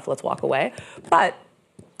 enough, let's walk away. But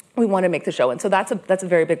we want to make the show. And so that's a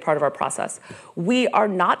very big part of our process. We are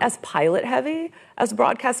not as pilot heavy as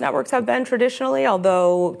broadcast networks have been traditionally,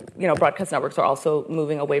 although, broadcast networks are also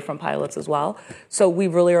moving away from pilots as well. So we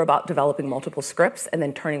really are about developing multiple scripts and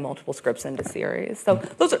then turning multiple scripts into series. So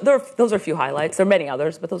those are a few highlights. There are many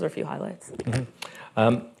others, but those are a few highlights.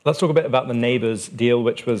 Mm-hmm. Let's talk a bit about the Neighbours deal,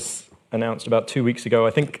 which was announced about 2 weeks ago.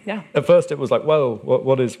 I think At first it was like, whoa,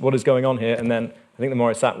 what is going on here? And then I think the more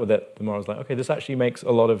I sat with it, the more I was like, okay, this actually makes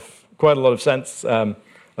quite a lot of sense.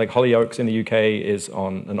 Like Hollyoaks in the UK is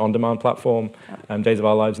on an on-demand platform, and Days of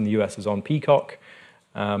Our Lives in the US is on Peacock.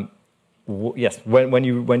 Yes,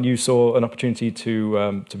 when you saw an opportunity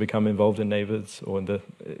to become involved in Neighbours or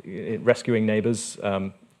in rescuing Neighbours,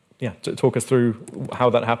 talk us through how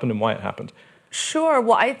that happened and why it happened. Sure.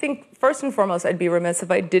 Well, I think first and foremost, I'd be remiss if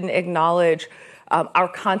I didn't acknowledge our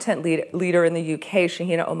content leader in the UK,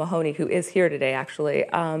 Shahina O'Mahony, who is here today, actually.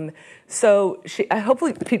 So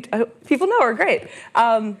hopefully people know her. Great.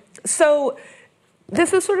 So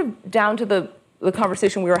this is sort of down to the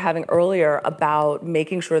conversation we were having earlier about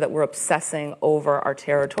making sure that we're obsessing over our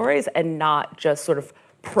territories and not just sort of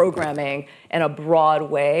programming in a broad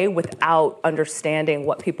way without understanding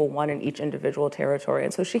what people want in each individual territory.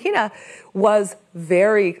 And so Shahina was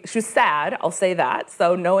sad, I'll say that.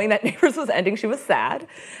 So knowing that Neighbours was ending, she was sad.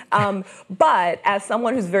 But as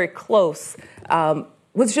someone who's very close,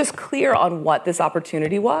 was just clear on what this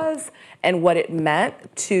opportunity was and what it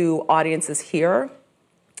meant to audiences here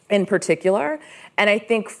in particular. And I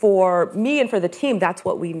think for me and for the team, that's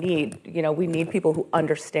what we need. We need people who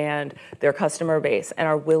understand their customer base and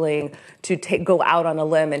are willing to go out on a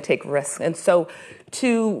limb and take risks. And so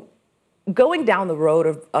going down the road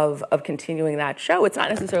of continuing that show, it's not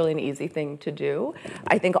necessarily an easy thing to do.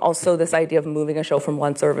 I think also this idea of moving a show from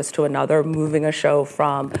one service to another, moving a show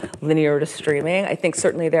from linear to streaming, I think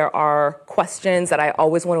certainly there are questions that I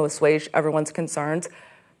always want to assuage everyone's concerns.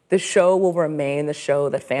 The show will remain the show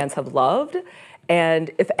that fans have loved.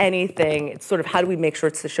 And if anything, it's sort of how do we make sure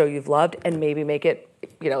it's the show you've loved and maybe make it,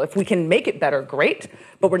 if we can make it better, great,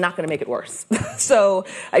 but we're not going to make it worse. So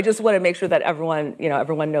I just want to make sure that everyone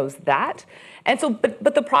knows that. And so,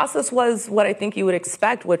 but the process was what I think you would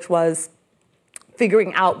expect, which was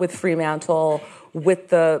figuring out with Fremantle, with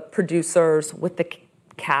the producers, with the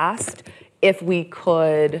cast, if we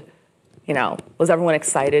could, was everyone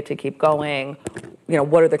excited to keep going?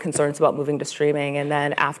 What are the concerns about moving to streaming? And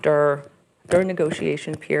then during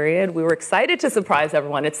negotiation period, we were excited to surprise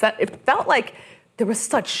everyone. It felt like there was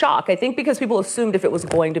such shock. I think because people assumed if it was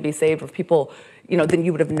going to be saved, if people, then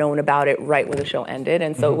you would have known about it right when the show ended.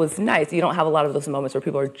 And so It was nice. You don't have a lot of those moments where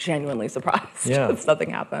people are genuinely surprised if something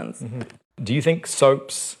happens. Mm-hmm. Do you think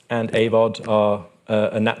soaps and AVOD are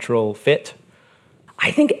a natural fit?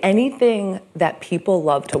 I think anything that people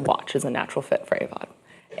love to watch is a natural fit for AVOD.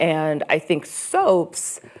 And I think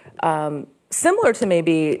soaps, similar to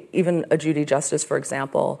maybe even a Judy Justice, for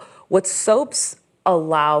example, what soaps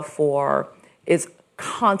allow for is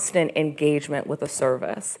constant engagement with a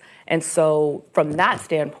service. And so from that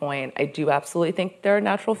standpoint, I do absolutely think they're a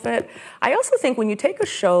natural fit. I also think when you take a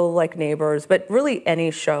show like Neighbours, but really any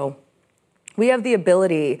show, we have the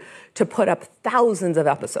ability to put up thousands of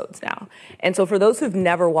episodes now. And so for those who've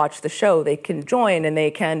never watched the show, they can join and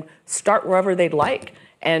they can start wherever they'd like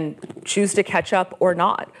and choose to catch up or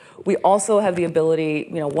not. We also have the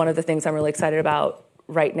ability, one of the things I'm really excited about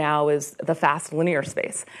right now is the fast linear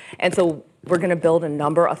space. And so we're going to build a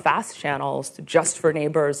number of fast channels just for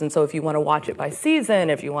Neighbours. And so if you want to watch it by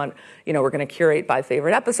season, if you want, we're going to curate by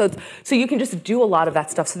favorite episodes. So you can just do a lot of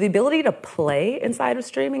that stuff. So the ability to play inside of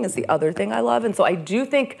streaming is the other thing I love. And so I do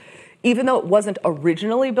think, even though it wasn't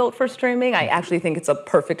originally built for streaming, I actually think it's a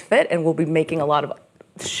perfect fit, and we'll be making a lot of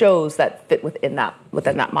shows that fit within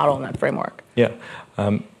that model and that framework. Yeah.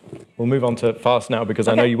 We'll move on to FAST now, because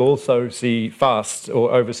I know you also see FAST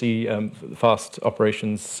or oversee FAST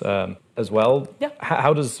operations as well. Yeah.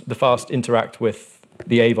 How does the FAST interact with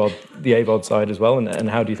the AVOD side as well, and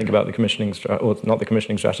how do you think about the commissioning, or not the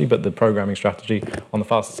commissioning strategy, but the programming strategy on the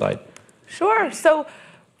FAST side? Sure. So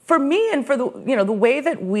for me and for the way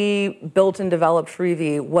that we built and developed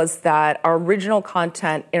Freevee was that our original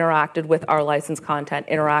content interacted with our licensed content,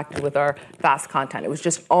 interacted with our FAST content. It was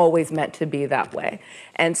just always meant to be that way.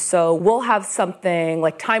 And so we'll have something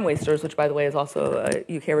like Time Wasters, which by the way is also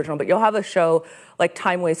a UK original, but you'll have a show like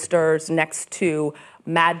Time Wasters next to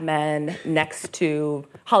Mad Men next to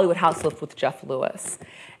Hollywood Houselift with Jeff Lewis.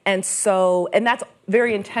 And that's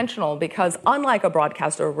very intentional because unlike a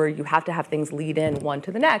broadcaster where you have to have things lead in one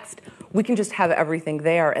to the next, we can just have everything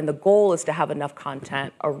there. And the goal is to have enough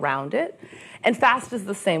content around it. And FAST is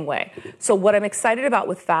the same way. So what I'm excited about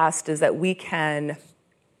with FAST is that we can,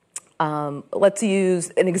 let's use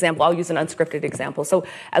an example. I'll use an unscripted example. So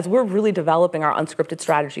as we're really developing our unscripted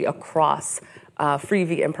strategy across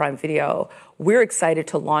Freevee and Prime Video, we're excited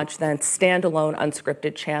to launch then standalone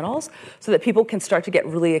unscripted channels so that people can start to get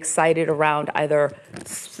really excited around either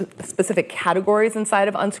specific categories inside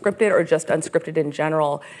of unscripted or just unscripted in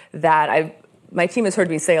general that my team has heard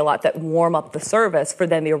me say a lot that warm up the service for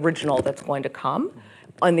then the original that's going to come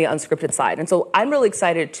on the unscripted side. And so I'm really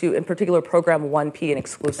excited to, in particular, program 1P and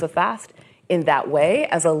exclusive FAST in that way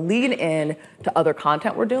as a lean in to other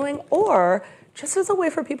content we're doing, or just as a way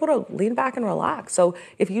for people to lean back and relax. So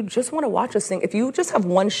if you just want to watch this thing, if you just have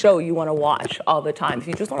one show you want to watch all the time, if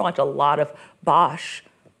you just want to watch a lot of Bosch,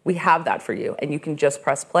 we have that for you. And you can just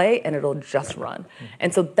press play and it'll just run.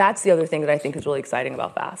 And so that's the other thing that I think is really exciting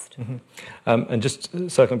about FAST. And just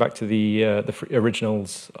circling back to the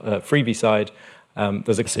originals Freevee side,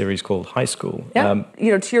 there's a series called High School. Yeah.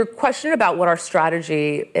 To your question about what our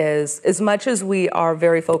strategy is, as much as we are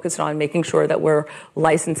very focused on making sure that we're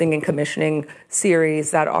licensing and commissioning series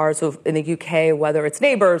that are sort of in the UK, whether it's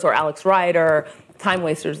Neighbours or Alex Rider, Time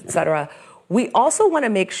Wasters, et cetera, we also want to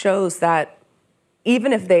make shows that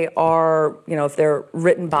even if they are, if they're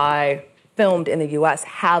written by, filmed in the US,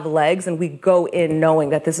 have legs, and we go in knowing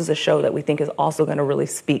that this is a show that we think is also going to really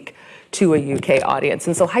speak to a UK audience.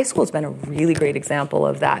 And so High School has been a really great example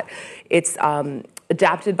of that. It's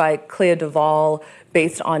adapted by Clea Duvall,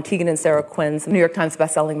 based on Tegan and Sarah Quinn's New York Times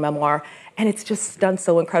bestselling memoir. And it's just done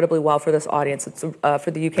so incredibly well for this audience. It's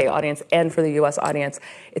for the UK audience and for the US audience.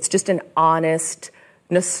 It's just an honest,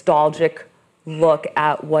 nostalgic look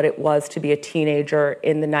at what it was to be a teenager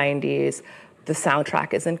in the 90s. The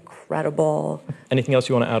soundtrack is incredible. Anything else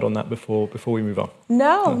you want to add on that before we move on?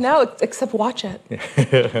 No, except watch it.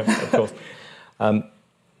 Of course.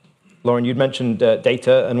 Lauren, you'd mentioned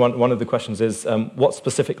data, and one of the questions is, what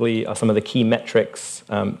specifically are some of the key metrics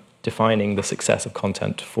defining the success of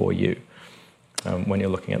content for you when you're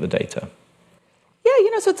looking at the data?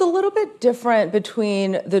 Yeah, so it's a little bit different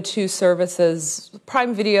between the two services.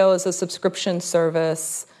 Prime Video is a subscription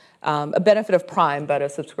service, a benefit of Prime, but a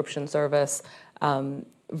subscription service,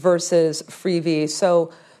 versus Freevee.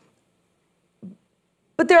 So,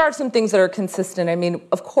 but there are some things that are consistent. I mean,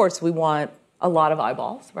 of course, we want a lot of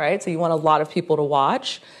eyeballs, right? So you want a lot of people to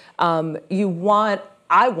watch.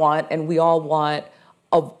 I want, and we all want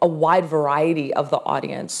a wide variety of the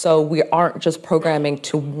audience. So we aren't just programming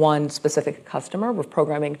to one specific customer, we're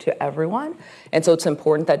programming to everyone. And so it's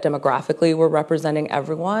important that demographically we're representing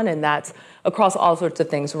everyone, and that's across all sorts of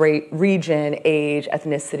things, region, age,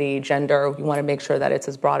 ethnicity, gender. We want to make sure that it's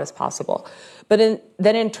as broad as possible. But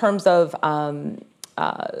then in terms of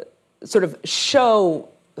sort of show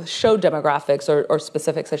demographics or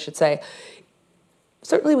specifics, I should say,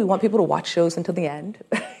 certainly we want people to watch shows until the end.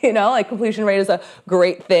 Like completion rate is a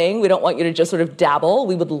great thing. We don't want you to just sort of dabble.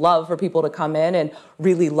 We would love for people to come in and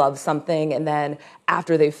really love something, and then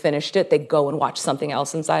after they've finished it, they go and watch something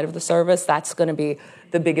else inside of the service. That's going to be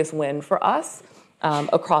the biggest win for us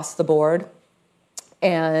across the board.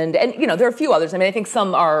 And there are a few others. I mean, I think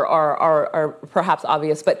some are perhaps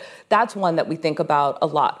obvious, but that's one that we think about a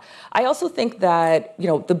lot. I also think that,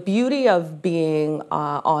 the beauty of being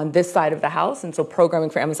on this side of the house, and so programming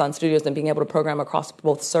for Amazon Studios and being able to program across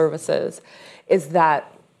both services, is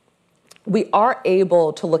that we are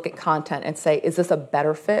able to look at content and say, is this a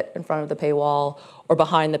better fit in front of the paywall or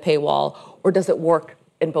behind the paywall, or does it work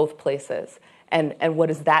in both places? And what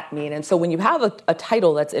does that mean? And so when you have a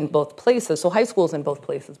title that's in both places, so High School is in both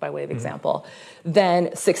places by way of example,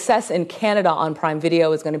 then success in Canada on Prime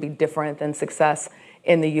Video is going to be different than success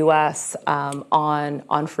in the US on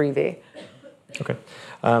Freevee. Okay.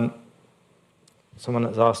 Someone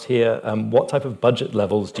has asked here, what type of budget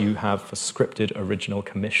levels do you have for scripted original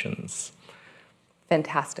commissions?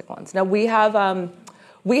 Fantastic ones. Now we have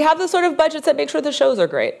the sort of budgets that make sure the shows are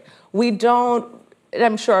great. We don't. And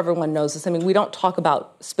I'm sure everyone knows this. I mean, we don't talk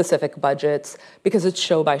about specific budgets because it's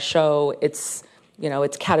show by show. It's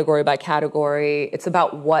category by category. It's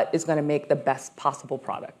about what is going to make the best possible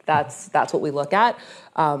product. That's what we look at.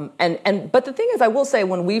 But the thing is, I will say,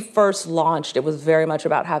 when we first launched, it was very much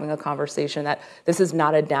about having a conversation that this is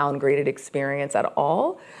not a downgraded experience at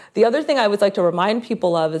all. The other thing I would like to remind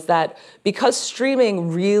people of is that because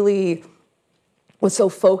streaming really was so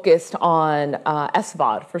focused on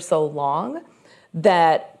SVOD for so long,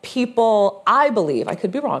 that people, I believe, I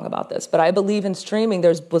could be wrong about this, but I believe in streaming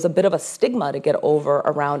was a bit of a stigma to get over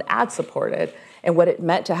around ad-supported and what it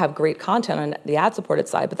meant to have great content on the ad-supported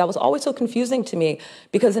side. But that was always so confusing to me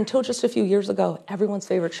because until just a few years ago, everyone's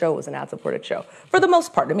favorite show was an ad-supported show, for the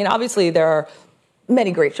most part. I mean, obviously there are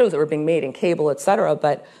many great shows that were being made in cable, et cetera,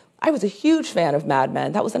 but I was a huge fan of Mad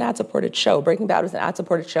Men. That was an ad-supported show. Breaking Bad was an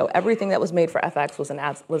ad-supported show. Everything that was made for FX was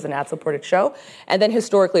an ad-supported show. And then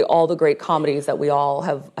historically, all the great comedies that we all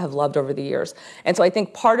have loved over the years. And so I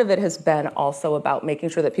think part of it has been also about making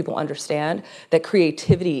sure that people understand that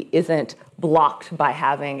creativity isn't blocked by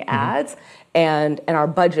having ads, and our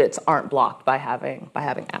budgets aren't blocked by having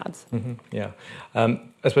ads. Yeah.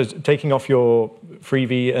 I suppose taking off your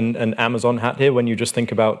Freevee and Amazon hat here, when you just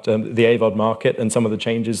think about the AVOD market and some of the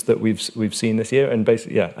changes that we've seen this year, and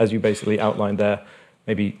basically, as you basically outlined there,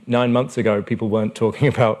 maybe 9 months ago, people weren't talking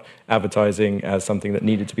about advertising as something that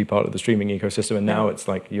needed to be part of the streaming ecosystem, and now it's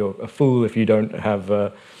like you're a fool if you don't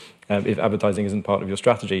have. If advertising isn't part of your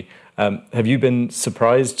strategy. Have you been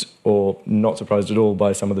surprised or not surprised at all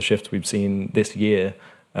by some of the shifts we've seen this year,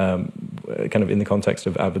 kind of in the context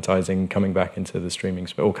of advertising coming back into the streaming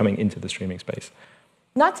space, or coming into the streaming space?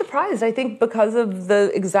 Not surprised. I think because of the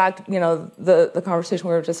exact, the conversation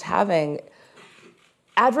we were just having,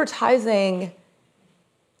 advertising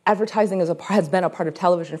has been a part of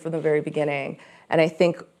television from the very beginning. And I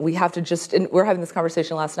think we have to we were having this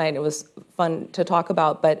conversation last night, and it was fun to talk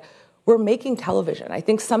about, but we're making television. I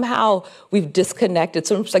think somehow we've disconnected,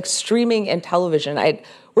 so it's like streaming and television.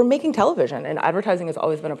 We're making television, and advertising has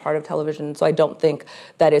always been a part of television, so I don't think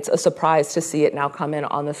that it's a surprise to see it now come in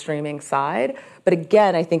on the streaming side. But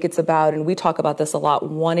again, I think it's about, and we talk about this a lot,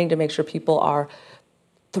 wanting to make sure people are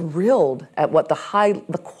thrilled at what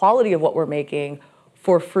the quality of what we're making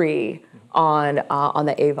for free on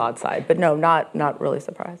the AVOD side. But no, not really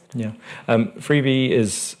surprised. Yeah. Freevee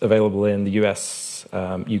is available in the US,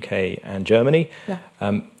 UK, and Germany.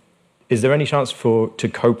 Yeah. Is there any chance to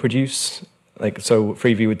co-produce? So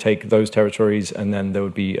Freevee would take those territories, and then there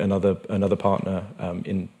would be another partner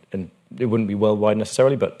and it wouldn't be worldwide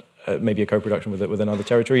necessarily, but maybe a co-production with another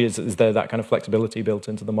territory. Is there that kind of flexibility built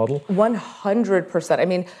into the model? 100%. I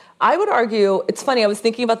mean, I would argue, it's funny, I was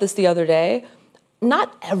thinking about this the other day.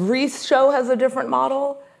 Not every show has a different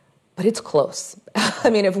model, but it's close.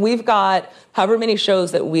 I mean, if we've got however many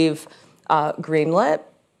shows that we've greenlit,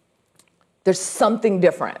 there's something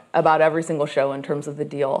different about every single show in terms of the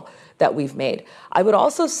deal that we've made. I would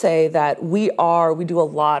also say that we do a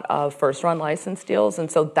lot of first-run license deals,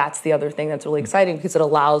 and so that's the other thing that's really exciting because it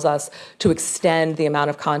allows us to extend the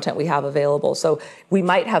amount of content we have available. So we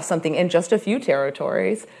might have something in just a few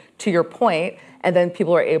territories, to your point, and then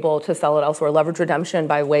people are able to sell it elsewhere. Leverage Redemption,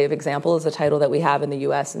 by way of example, is a title that we have in the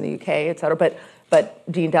US and the UK, et cetera.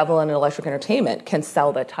 But Dean Devlin and Electric Entertainment can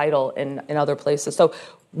sell that title in other places. So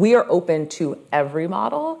we are open to every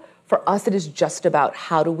model. For us, it is just about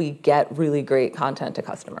how do we get really great content to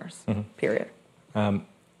customers, period.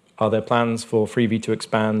 Are there plans for Freevee to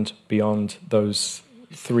expand beyond those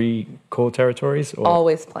 3 core territories? Or?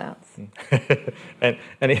 Always plans. and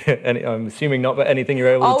I'm assuming not, but anything you're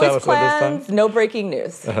able to tell us plans, at this time? No breaking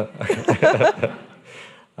news.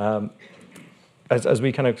 As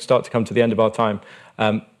we kind of start to come to the end of our time,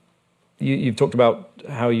 you've talked about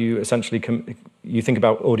how you essentially you think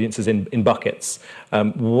about audiences in buckets.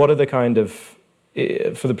 What are the kind of,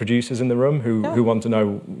 for the producers in the room who want to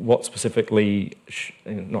know what specifically,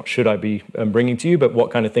 not should I be bringing to you, but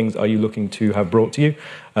what kind of things are you looking to have brought to you?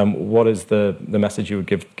 What is the message you would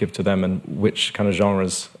give to them, and which kind of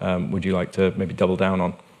genres would you like to maybe double down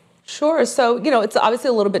on? Sure. So, it's obviously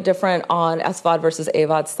a little bit different on SVOD versus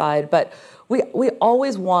AVOD side, but we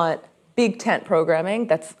always want big tent programming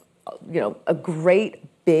that's, a great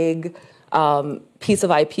big piece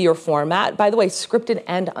of IP or format. By the way, scripted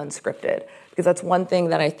and unscripted, because that's one thing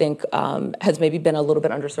that I think has maybe been a little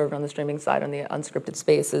bit underserved on the streaming side, on the unscripted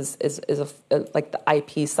space, is like the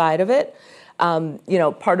IP side of it.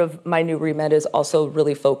 Part of my new remit is also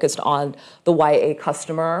really focused on the YA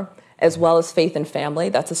customer, as well as faith and family.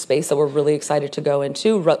 That's a space that we're really excited to go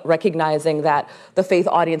into, recognizing that the faith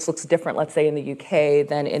audience looks different, let's say, in the UK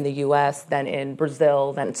than in the US, than in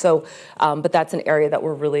Brazil. But that's an area that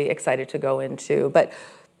we're really excited to go into. But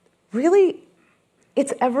really,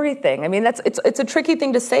 it's everything. I mean, it's a tricky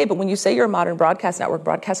thing to say, but when you say you're a modern broadcast network,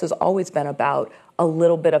 broadcast has always been about a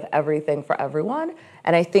little bit of everything for everyone.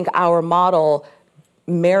 And I think our model,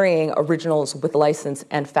 marrying originals with license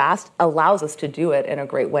and fast, allows us to do it in a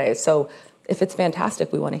great way. So if it's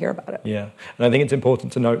fantastic, we want to hear about it. Yeah, and I think it's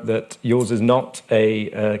important to note that yours is not a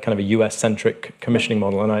kind of a US-centric commissioning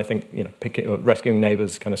model, and I think Rescuing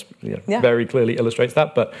Neighbors kind of very clearly illustrates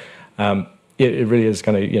that. But it really is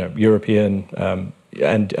kind of European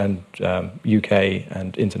and UK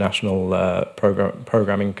and international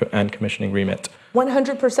programming and commissioning remit.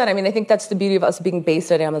 100%. I mean, I think that's the beauty of us being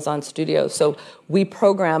based at Amazon Studios. So we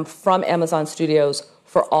program from Amazon Studios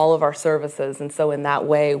for all of our services. And so in that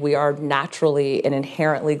way, we are naturally and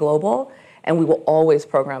inherently global, and we will always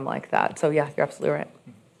program like that. So yeah, you're absolutely right.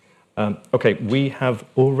 Okay, we have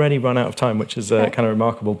already run out of time, which is kind of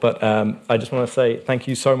remarkable. But I just want to say thank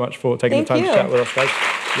you so much for taking the time to chat with us, guys.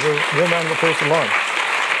 Give a warm round of applause to Lauren.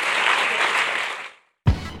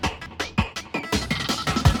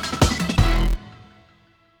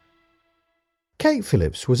 Kate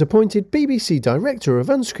Phillips was appointed BBC Director of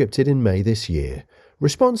Unscripted in May this year,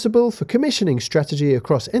 responsible for commissioning strategy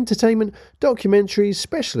across entertainment, documentaries,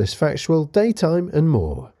 specialist factual, daytime and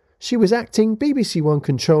more. She was acting BBC One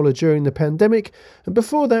controller during the pandemic, and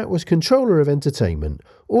before that was controller of entertainment,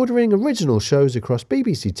 ordering original shows across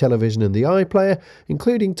BBC Television and the iPlayer,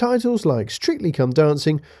 including titles like Strictly Come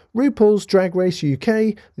Dancing, RuPaul's Drag Race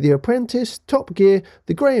UK, The Apprentice, Top Gear,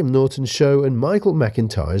 The Graham Norton Show and Michael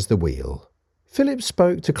McIntyre's The Wheel. Phillips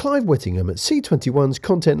spoke to Clive Whittingham at C21's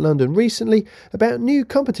Content London recently about new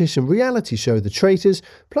competition reality show The Traitors,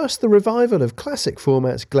 plus the revival of classic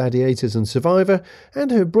formats Gladiators and Survivor, and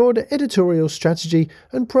her broader editorial strategy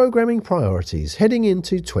and programming priorities heading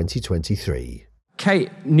into 2023. Kate,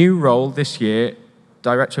 new role this year,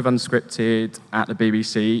 Director of Unscripted at the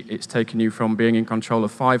BBC. It's taken you from being in control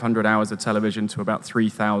of 500 hours of television to about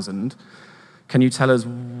 3,000. Can you tell us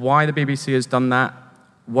why the BBC has done that,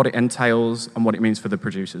 what it entails and what it means for the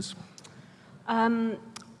producers?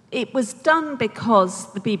 It was done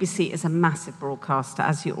because the BBC is a massive broadcaster,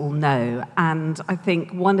 as you all know, and I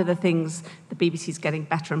think one of the things the BBC is getting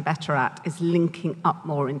better and better at is linking up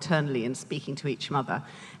more internally and speaking to each other.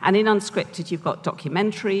 And in Unscripted, you've got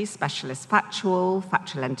documentaries, specialist factual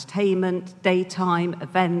entertainment, daytime,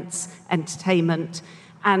 events, entertainment,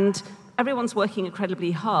 and everyone's working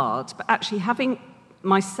incredibly hard, but actually having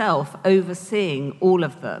myself overseeing all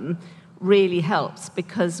of them really helps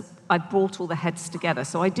because I brought all the heads together.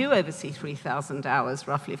 So I do oversee 3,000 hours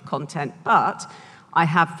roughly of content, but I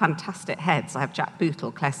have fantastic heads. I have Jack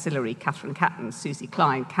Bootle, Claire Sillery, Catherine Catton, Susie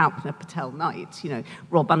Klein, Kalpana Patel Knight,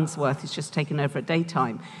 Rob Unsworth has just taken over at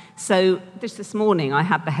daytime. So this morning I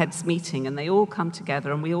had the heads meeting and they all come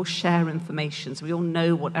together and we all share information, so we all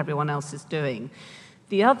know what everyone else is doing.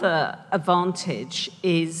 The other advantage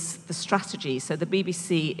is the strategy. So the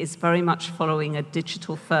BBC is very much following a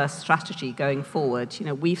digital-first strategy going forward.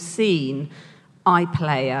 We've seen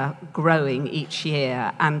iPlayer growing each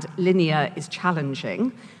year, and linear is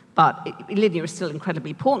challenging, but linear is still incredibly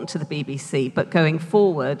important to the BBC. But going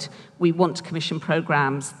forward, we want to commission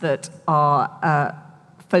programmes that are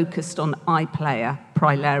focused on iPlayer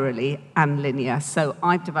primarily and linear. So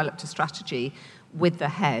I've developed a strategy with the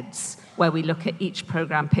heads where we look at each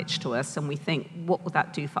program pitched to us and we think, what would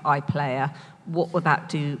that do for iPlayer? What would that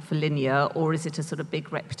do for linear? Or is it a sort of big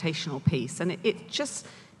reputational piece? And it just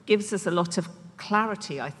gives us a lot of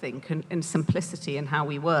clarity, I think, and simplicity in how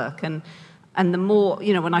we work. And the more,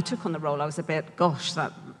 when I took on the role, I was a bit, gosh,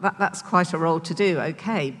 that's quite a role to do,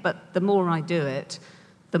 okay. But the more I do it,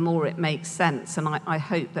 the more it makes sense. And I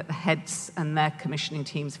hope that the heads and their commissioning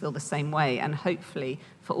teams feel the same way. And hopefully,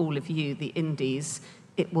 for all of you, the indies,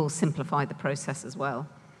 it will simplify the process as well.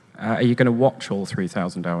 Are you going to watch all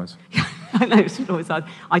 3,000 hours? I know, it's always hard.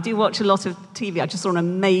 I do watch a lot of TV. I just saw an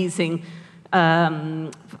amazing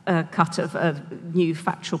cut of a new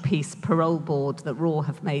factual piece, Parole Board, that Raw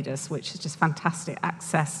have made us, which is just fantastic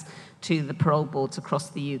access to the parole boards across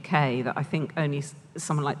the UK that I think only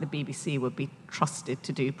someone like the BBC would be trusted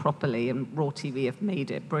to do properly, and Raw TV have made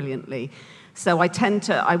it brilliantly. So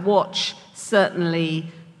I watch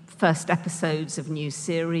certainly first episodes of new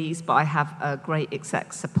series, but I have a great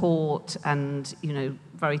exec support and,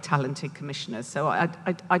 very talented commissioners. So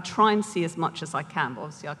I try and see as much as I can, but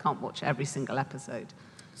obviously I can't watch every single episode.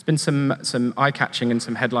 There's been some eye-catching and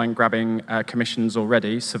some headline-grabbing commissions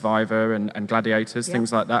already, Survivor and Gladiators,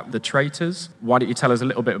 things like that. The Traitors, why don't you tell us a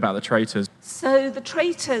little bit about The Traitors? So The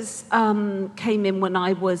Traitors came in when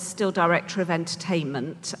I was still Director of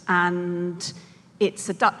Entertainment, and it's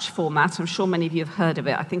a Dutch format. I'm sure many of you have heard of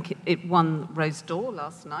it. I think it won Rose d'Or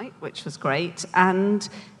last night, which was great. And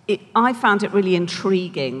I found it really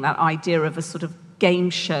intriguing, that idea of a sort of game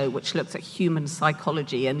show which looks at human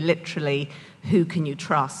psychology and literally who can you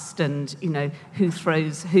trust, and who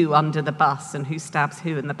throws who under the bus and who stabs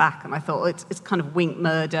who in the back. And I thought it's kind of Wink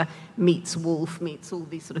Murder meets Wolf meets all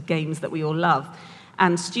these sort of games that we all love.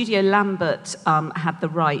 And Studio Lambert had the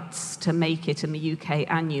rights to make it in the UK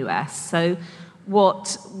and US. So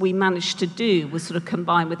what we managed to do was sort of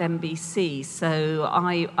combine with NBC. So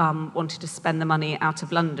I wanted to spend the money out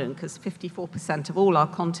of London, because 54% of all our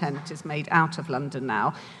content is made out of London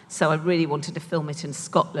now. So I really wanted to film it in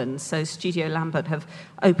Scotland. So Studio Lambert have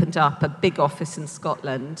opened up a big office in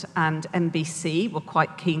Scotland, and NBC were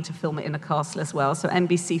quite keen to film it in a castle as well. So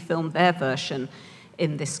NBC filmed their version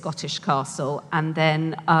in this Scottish castle, and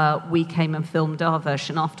then we came and filmed our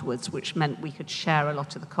version afterwards, which meant we could share a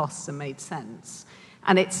lot of the costs and made sense.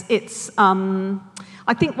 And it's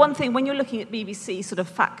I think one thing, when you're looking at BBC sort of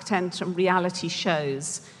fact-ent and reality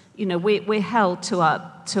shows, we're held to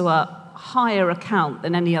a higher account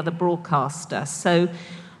than any other broadcaster. So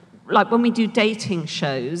like when we do dating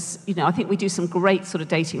shows, I think we do some great sort of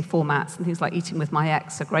dating formats, and things like Eating with My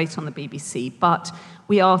Ex are great on the BBC, but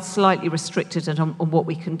we are slightly restricted on what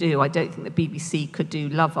we can do. I don't think the BBC could do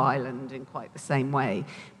Love Island in quite the same way.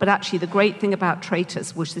 But actually the great thing about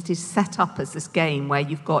Traitors was that it is set up as this game where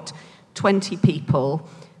you've got 20 people,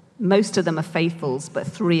 most of them are faithfuls, but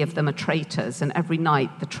 3 of them are traitors, and every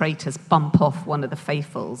night the traitors bump off one of the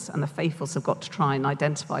faithfuls, and the faithfuls have got to try and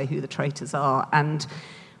identify who the traitors are. And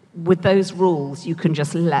with those rules, you can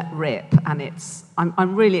just let rip, and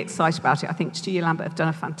I'm really excited about it. I think Studio Lambert have done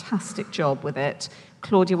a fantastic job with it.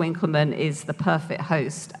 Claudia Winkleman is the perfect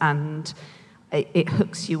host, and it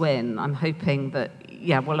hooks you in. I'm hoping that,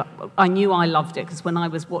 I knew I loved it, because when I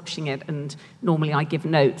was watching it, and normally I give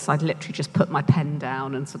notes, I'd literally just put my pen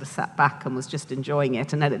down and sort of sat back and was just enjoying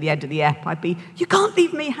it. And then at the end of the ep, I'd be, "You can't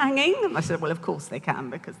leave me hanging." And I said, "Well, of course they can,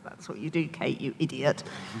 because that's what you do, Kate, you idiot."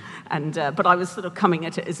 And but I was sort of coming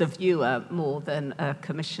at it as a viewer more than a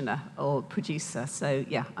commissioner or producer. So,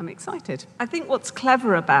 yeah, I'm excited. I think what's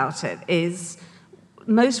clever about it is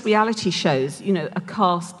most reality shows, are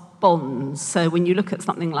cast bonds. So when you look at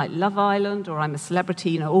something like Love Island or I'm a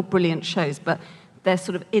Celebrity, all brilliant shows, but they're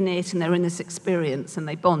sort of in it and they're in this experience and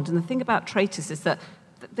they bond. And the thing about Traitors is that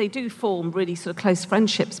they do form really sort of close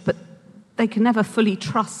friendships, but they can never fully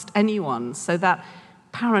trust anyone. So that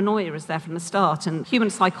paranoia is there from the start. And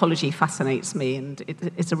human psychology fascinates me, and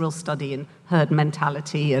it's a real study in herd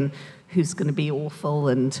mentality and who's going to be awful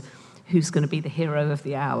and who's going to be the hero of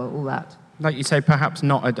the hour, all that. Like you say, perhaps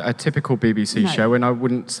not a typical BBC show, and I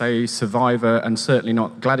wouldn't say Survivor and certainly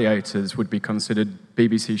not Gladiators would be considered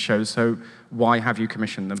BBC shows, so why have you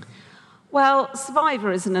commissioned them? Well,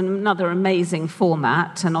 Survivor is another amazing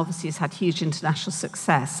format, and obviously has had huge international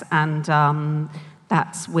success, and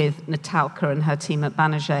that's with Natalka and her team at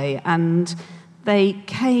Banijay, and they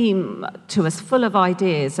came to us full of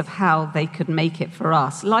ideas of how they could make it for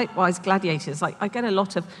us. Likewise, Gladiators, I get a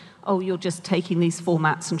lot of, "Oh, you're just taking these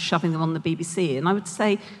formats and shoving them on the BBC." And I would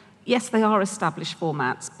say, yes, they are established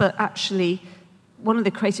formats, but actually one of the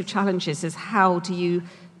creative challenges is how do you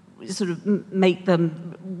sort of make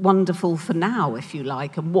them wonderful for now, if you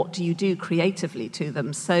like, and what do you do creatively to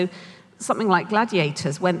them? So something like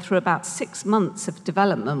Gladiators went through about 6 months of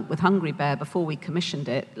development with Hungry Bear before we commissioned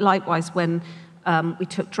it. Likewise, when we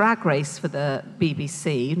took Drag Race for the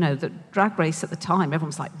BBC. The Drag Race at the time, everyone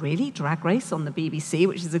was like, "Really? Drag Race on the BBC?"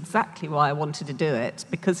 Which is exactly why I wanted to do it,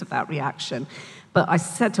 because of that reaction. But I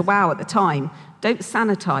said to WOW at the time, don't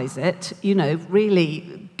sanitize it,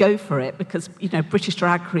 really go for it, because, British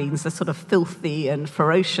drag queens are sort of filthy and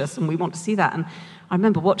ferocious, and we want to see that. And I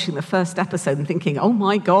remember watching the first episode and thinking, oh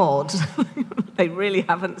my God, they really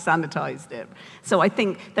haven't sanitized it. So I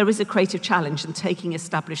think there is a creative challenge in taking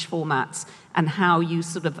established formats and how you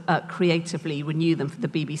sort of creatively renew them for the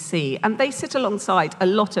BBC. And they sit alongside a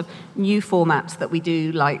lot of new formats that we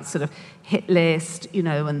do, like sort of Hit List,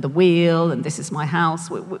 and The Wheel, and This Is My House.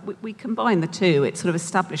 We combine the two. It's sort of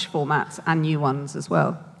established formats and new ones as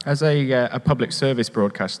well. As a public service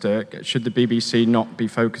broadcaster, should the BBC not be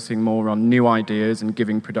focusing more on new ideas and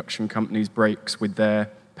giving production companies breaks with their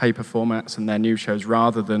paper formats and their new shows,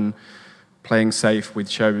 rather than playing safe with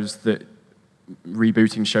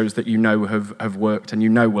rebooting shows that have worked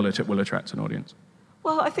and will attract an audience?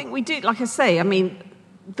 Well, I think we do. Like I say,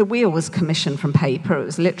 The Wheel was commissioned from paper. It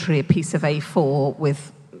was literally a piece of A4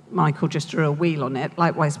 with Michael just drew a wheel on it.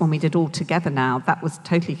 Likewise, when we did All Together Now, that was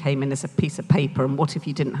totally came in as a piece of paper. And what if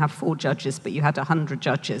you didn't have 4 judges, but you had 100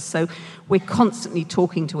 judges? So we're constantly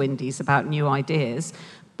talking to indies about new ideas.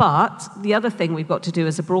 But the other thing we've got to do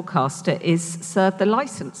as a broadcaster is serve the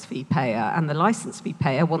license fee payer. And the license fee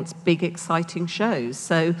payer wants big, exciting shows.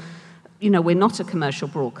 So, we're not a commercial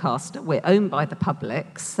broadcaster. We're owned by the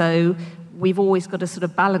public. So we've always got to sort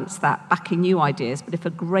of balance that, backing new ideas. But if a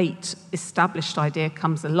great established idea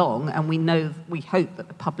comes along and we hope that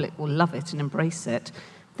the public will love it and embrace it,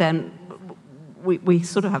 then we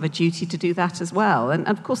sort of have a duty to do that as well. And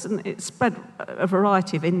of course, it's spread a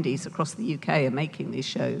variety of indies across the UK are making these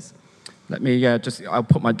shows. Let me I'll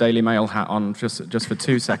put my Daily Mail hat on just for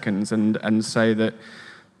 2 seconds and say that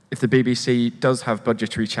if the BBC does have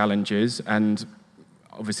budgetary challenges, and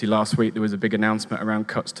obviously last week there was a big announcement around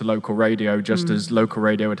cuts to local radio, just as local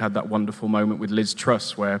radio had that wonderful moment with Liz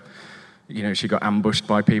Truss where she got ambushed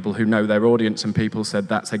by people who know their audience, and people said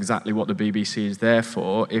that's exactly what the BBC is there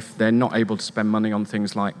for. If they're not able to spend money on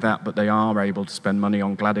things like that, but they are able to spend money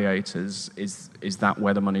on gladiators, is that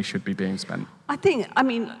where the money should be being spent?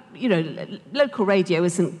 Local radio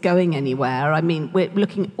isn't going anywhere. We're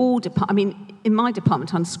looking in my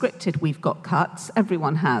department, unscripted, we've got cuts.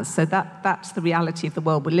 Everyone has. So that's the reality of the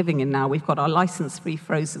world we're living in now. We've got our licence-free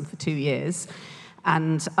frozen for 2 years.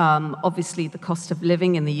 And obviously the cost of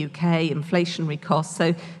living in the UK, inflationary costs.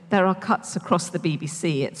 So there are cuts across the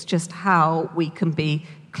BBC. It's just how we can be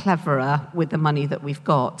cleverer with the money that we've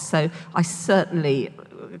got. So I certainly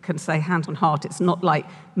can say, hand on heart, it's not like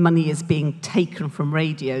money is being taken from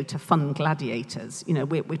radio to fund gladiators.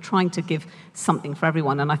 We're trying to give something for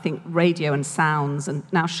everyone. And I think radio and sounds, and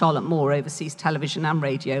now Charlotte Moore oversees television and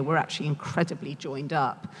radio, we're actually incredibly joined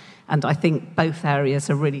up. And I think both areas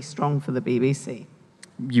are really strong for the BBC.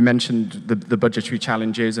 You mentioned the budgetary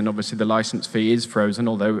challenges, and obviously the licence fee is frozen,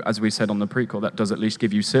 although, as we said on the prequel, that does at least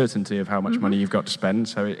give you certainty of how much money you've got to spend.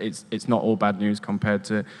 So it's not all bad news compared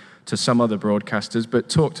to some other broadcasters. But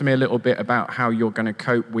talk to me a little bit about how you're going to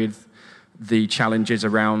cope with the challenges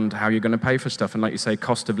around how you're going to pay for stuff. And like you say,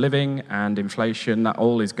 cost of living and inflation, that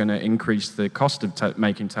all is going to increase the cost of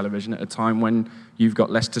making television at a time when you've got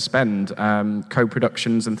less to spend.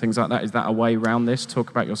 Co-productions and things like that, is that a way around this? Talk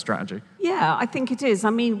about your strategy. Yeah, I think it is.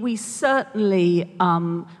 We certainly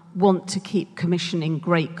want to keep commissioning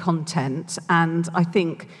great content, and I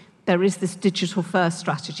think there is this digital-first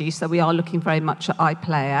strategy, so we are looking very much at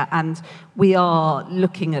iPlayer, and we are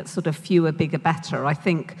looking at sort of fewer, bigger, better. I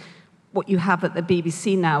think what you have at the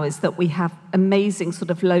BBC now is that we have amazing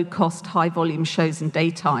sort of low-cost, high-volume shows in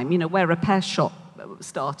daytime. Where Repair Shop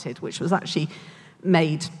started, which was actually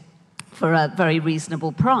made for a very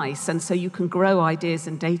reasonable price. And so you can grow ideas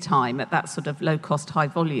in daytime at that sort of low-cost,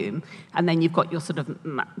 high-volume. And then you've got your sort of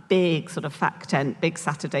big sort of fact-tent, big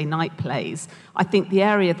Saturday night plays. I think the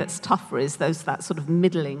area that's tougher is that sort of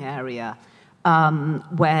middling area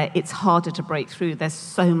where it's harder to break through. There's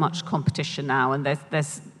so much competition now, and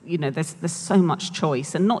there's so much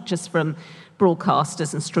choice, and not just from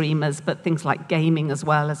broadcasters and streamers, but things like gaming as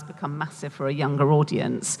well has become massive for a younger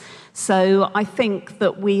audience. So I think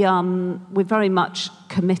that we're very much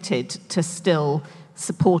committed to still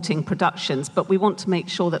supporting productions, but we want to make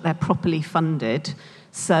sure that they're properly funded.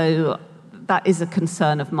 So that is a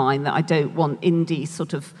concern of mine, that I don't want indie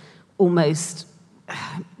sort of almost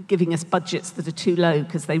giving us budgets that are too low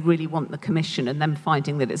because they really want the commission and then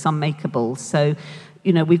finding that it's unmakeable. So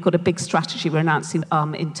we've got a big strategy we're announcing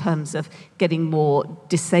in terms of getting more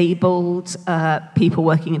disabled people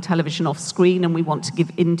working in television off screen, and we want to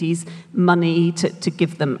give indies money to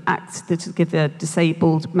give them to give their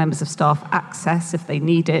disabled members of staff access if they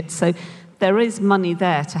need it. So there is money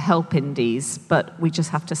there to help indies, but we just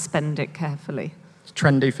have to spend it carefully. It's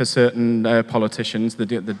trendy for certain politicians. The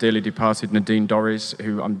dearly departed Nadine Dorries,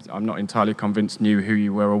 who I'm not entirely convinced knew who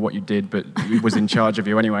you were or what you did, but was in charge of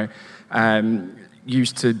you anyway.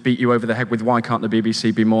 Used to beat you over the head with, why can't the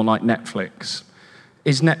BBC be more like Netflix?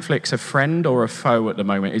 Is Netflix a friend or a foe at the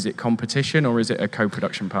moment? Is it competition or is it a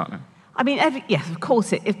co-production partner? Yes, of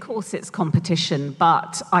course it's competition,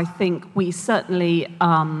 but I think we certainly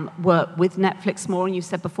work with Netflix more, and you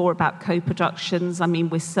said before about co-productions.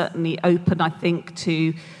 We're certainly open, I think,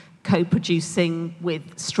 to co-producing with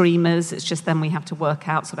streamers. It's just then we have to work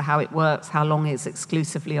out sort of how it works, how long it's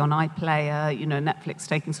exclusively on iPlayer, Netflix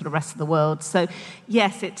taking sort of rest of the world. So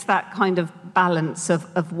yes, it's that kind of balance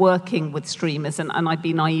of working with streamers, and I'd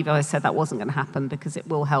be naive if I said that wasn't going to happen, because it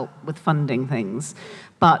will help with funding things.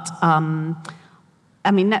 But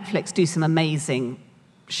Netflix do some amazing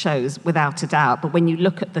shows without a doubt, but when you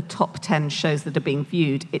look at the top 10 shows that are being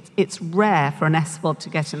viewed, it's rare for an SVOD to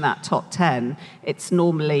get in that top 10. It's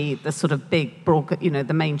normally the sort of big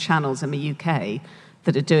the main channels in the UK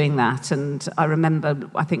that are doing that. And I remember,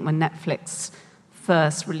 I think when Netflix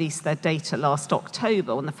first released their data last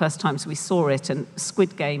October, one of the first times we saw it, and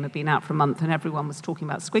Squid Game had been out for a month and everyone was talking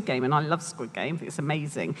about Squid Game, and I love Squid Game, I think it's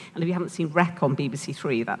amazing. And if you haven't seen Wreck on BBC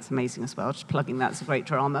Three, that's amazing as well, just plugging that, it's a great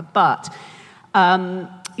drama. But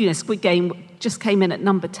Squid Game just came in at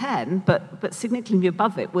number 10, but significantly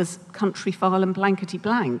above it was Countryfile and Blankety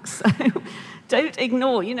Blank. So don't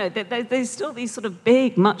ignore, there's still these sort of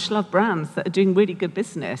big, much-loved brands that are doing really good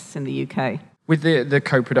business in the UK. With the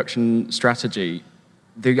co-production strategy,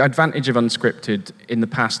 the advantage of unscripted in the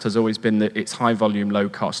past has always been that it's high volume, low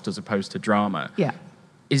cost, as opposed to drama. Yeah.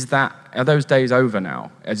 Are those days over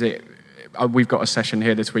now? We've got a session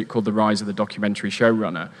here this week called The Rise of the Documentary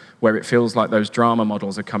Showrunner, where it feels like those drama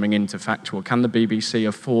models are coming into factual. Can the BBC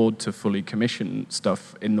afford to fully commission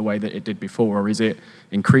stuff in the way that it did before, or is it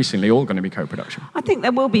increasingly all going to be co-production? I think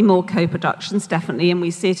there will be more co-productions, definitely, and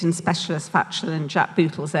we see it in Specialist Factual and Jack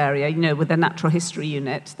Bootle's area, with their natural history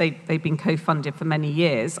unit. They've been co-funded for many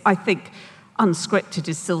years. I think unscripted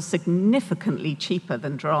is still significantly cheaper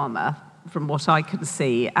than drama, from what I can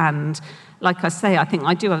see. And like I say, I think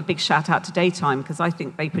I do have a big shout out to Daytime, because I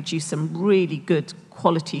think they produce some really good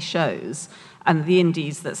quality shows, and the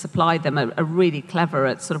indies that supply them are really clever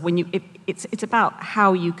at sort of it's about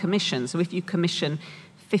how you commission. So if you commission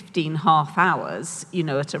 15 half hours,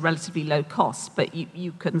 at a relatively low cost, but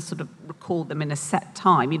you can sort of record them in a set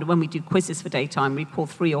time. When we do quizzes for Daytime, we call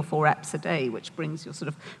 3 or 4 eps a day, which brings your sort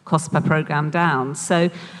of cost per program down.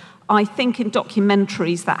 So I think in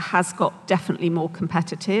documentaries that has got definitely more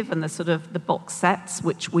competitive, and the box sets,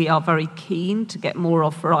 which we are very keen to get more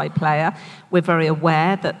of for iPlayer. We're very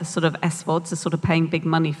aware that the sort of SVODs are sort of paying big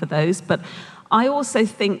money for those. But I also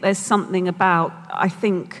think there's something about, I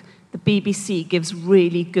think the BBC gives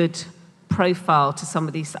really good profile to some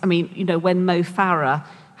of these. I mean, when Mo Farah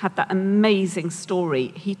had that amazing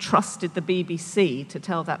story, he trusted the BBC to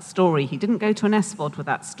tell that story. He didn't go to an SVOD with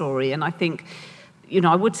that story. And I think,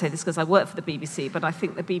 I would say this because I work for the BBC, but I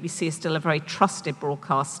think the BBC is still a very trusted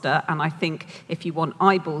broadcaster. And I think if you want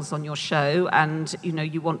eyeballs on your show and,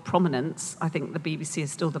 you want prominence, I think the BBC is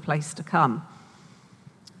still the place to come.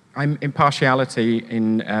 Impartiality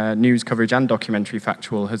in news coverage and documentary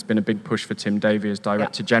factual has been a big push for Tim Davie as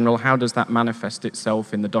Director General. How does that manifest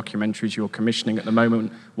itself in the documentaries you're commissioning at the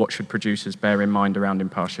moment? What should producers bear in mind around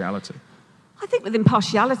impartiality? I think with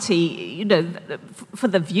impartiality, for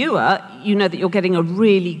the viewer, that you're getting a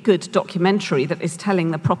really good documentary that is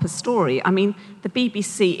telling the proper story. I mean, the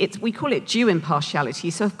BBC, we call it due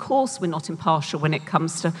impartiality, so of course we're not impartial when it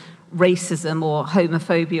comes to racism or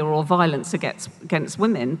homophobia or violence against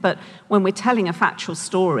women. But when we're telling a factual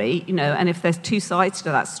story, and if there's two sides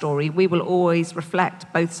to that story, we will always reflect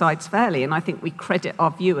both sides fairly. And I think we credit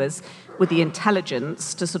our viewers with the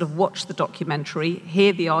intelligence to sort of watch the documentary,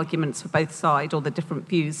 hear the arguments for both sides or the different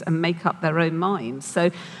views, and make up their own minds.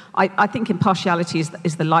 So I think impartiality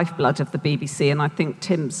is the lifeblood of the BBC, and I think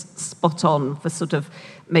Tim's spot on for sort of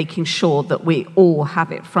making sure that we all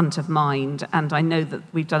have it front of mind. And I know that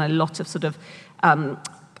we've done a lot of sort of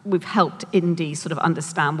we've helped indies sort of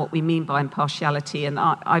understand what we mean by impartiality, and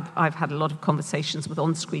I've had a lot of conversations with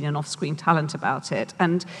on-screen and off-screen talent about it.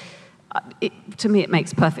 And to me, it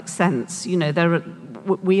makes perfect sense.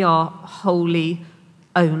 We are wholly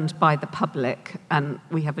owned by the public, and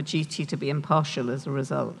we have a duty to be impartial as a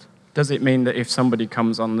result. Does it mean that if somebody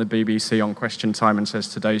comes on the BBC on Question Time and says,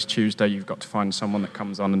 today's Tuesday, you've got to find someone that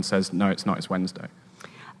comes on and says, no, it's not, it's Wednesday?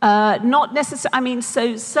 Not necessarily. I mean,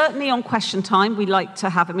 so certainly on Question Time, we like to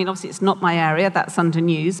have, obviously it's not my area, that's under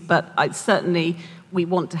news, but certainly we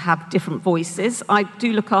want to have different voices. I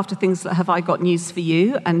do look after things like Have I Got News for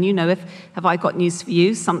You? And if Have I Got News for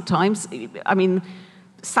You, sometimes,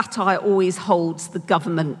 satire always holds the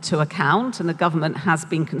government to account, and the government has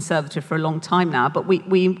been conservative for a long time now. But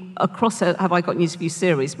we across a Have I Got News for You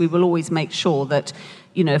series, we will always make sure that,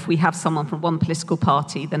 if we have someone from one political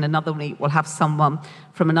party, then another week we'll have someone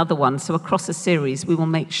from another one. So across a series, we will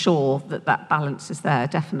make sure that that balance is there,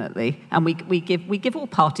 definitely. And we give all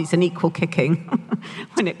parties an equal kicking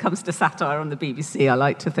when it comes to satire on the BBC, I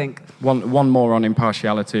like to think. One more on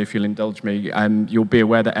impartiality, if you'll indulge me. You'll be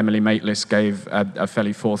aware that Emily Maitlis gave a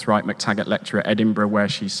fairly forthright MacTaggart lecture at Edinburgh, where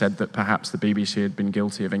she said that perhaps the BBC had been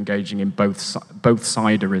guilty of engaging in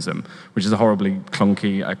both-siderism, which is a horribly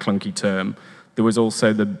clunky term. There was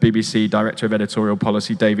also the BBC Director of Editorial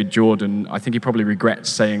Policy, David Jordan. I think he probably regrets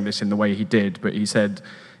saying this in the way he did, but he said,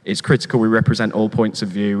 it's critical we represent all points of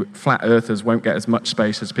view. Flat earthers won't get as much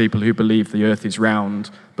space as people who believe the earth is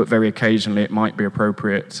round, but very occasionally it might be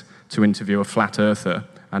appropriate to interview a flat earther.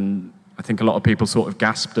 And I think a lot of people sort of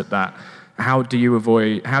gasped at that. How do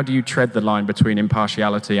you tread the line between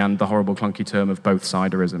impartiality and the horrible clunky term of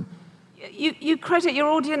both-siderism? You credit your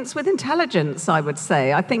audience with intelligence, I would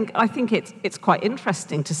say. I think it's quite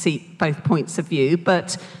interesting to see both points of view,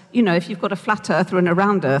 but if you've got a flat earther and a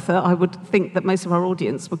round earther, I would think that most of our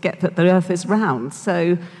audience would get that the earth is round.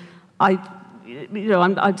 So you know,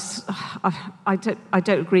 I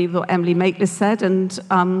don't agree with what Emily Maitlis said, and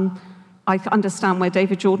I understand where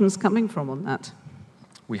David Jordan's coming from on that.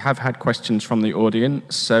 We have had questions from the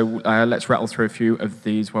audience, so let's rattle through a few of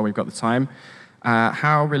these while we've got the time.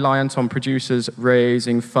 How reliant on producers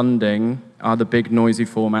raising funding are the big noisy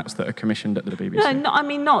formats that are commissioned at the BBC? No, I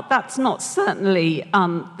mean, that's not certainly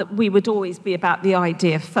that we would always be about the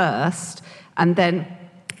idea first, and then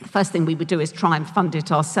the first thing we would do is try and fund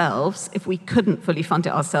it ourselves. If we couldn't fully fund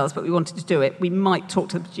it ourselves, but we wanted to do it, we might talk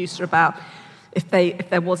to the producer about if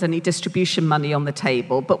there was any distribution money on the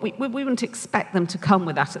table, but we wouldn't expect them to come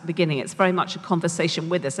with that at the beginning. It's very much a conversation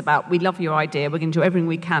with us about, we love your idea, we're going to do everything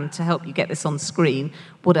we can to help you get this on screen,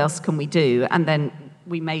 what else can we do? And then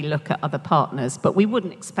we may look at other partners, but we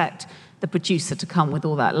wouldn't expect the producer to come with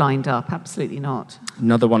all that lined up, absolutely not.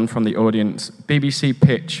 Another one from the audience. BBC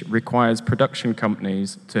Pitch requires production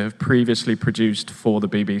companies to have previously produced for the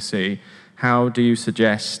BBC. How do you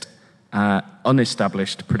suggest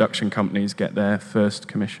unestablished production companies get their first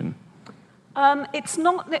commission? It's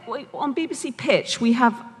not on BBC Pitch. We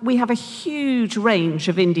have a huge range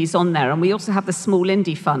of indies on there, and we also have the Small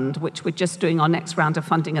Indie Fund, which we're just doing our next round of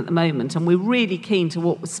funding at the moment, and we're really keen to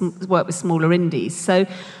work with smaller indies. So,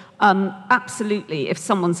 absolutely, if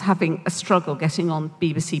someone's having a struggle getting on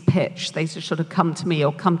BBC Pitch, they should have come to me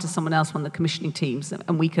or come to someone else, one of the commissioning teams,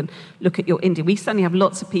 and we can look at your indie. We certainly have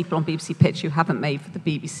lots of people on BBC Pitch who haven't made for the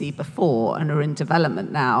BBC before and are in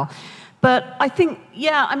development now. But I think,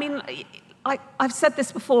 yeah, I mean, I've said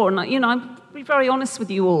this before, and, you know, I'll be very honest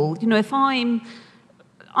with you all. You know, if I'm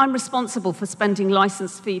responsible for spending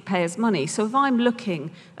licence fee payers' money, so if I'm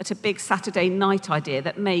looking at a big Saturday night idea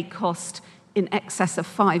that may cost in excess of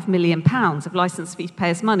 £5 million of licence fee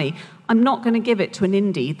payers' money, I'm not going to give it to an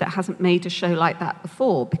indie that hasn't made a show like that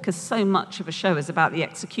before, because so much of a show is about the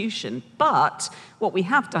execution. But what we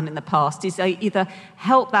have done in the past is either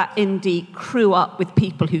help that indie crew up with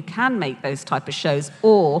people who can make those type of shows,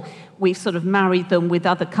 or we've sort of married them with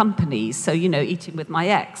other companies. So, you know, Eating with My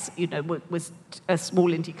Ex, you know, was a small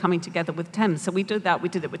indie coming together with Thames. So we did that. We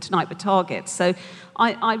did it with Tonight with Target. So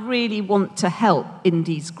I really want to help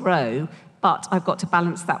indies grow, but I've got to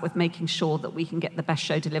balance that with making sure that we can get the best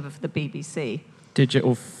show delivered for the BBC.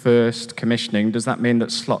 Digital first commissioning, does that mean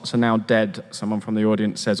that slots are now dead, someone from the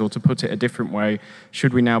audience says, or to put it a different way,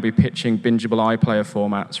 should we now be pitching bingeable iPlayer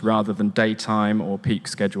formats rather than daytime or peak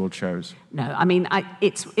scheduled shows? No, I mean,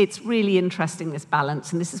 it's really interesting, this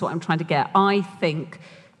balance, and this is what I'm trying to get. I think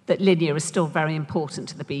that linear is still very important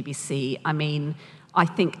to the BBC. I mean, I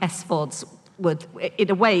think SVODs would,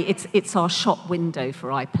 in a way, it's our shop window for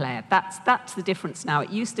iPlayer. That's the difference now.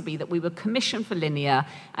 It used to be that we were commissioned for linear,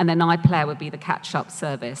 and then iPlayer would be the catch-up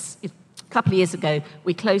service. A couple of years ago,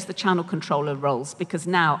 we closed the channel controller roles because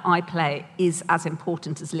now iPlayer is as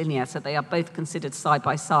important as linear, so they are both considered side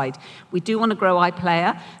by side. We do want to grow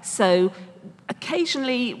iPlayer, so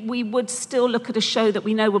occasionally we would still look at a show that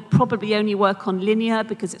we know would probably only work on linear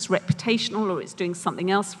because it's reputational or it's doing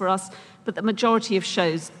something else for us. But the majority of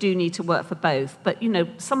shows do need to work for both. But, you know,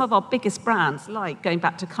 some of our biggest brands, like going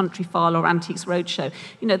back to Countryfile or Antiques Roadshow,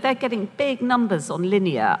 you know, they're getting big numbers on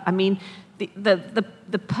linear. I mean,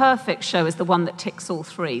 the perfect show is the one that ticks all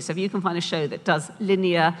three. So if you can find a show that does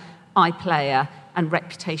linear, iPlayer, and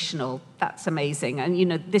reputational, that's amazing. And, you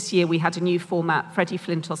know, this year we had a new format, Freddie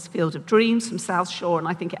Flintoff's Field of Dreams from South Shore, and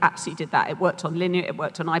I think it absolutely did that. It worked on linear, it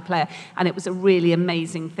worked on iPlayer, and it was a really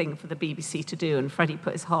amazing thing for the BBC to do, and Freddie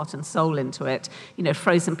put his heart and soul into it. You know,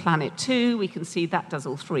 Frozen Planet 2, we can see that does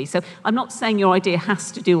all three. So I'm not saying your idea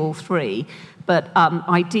has to do all three, but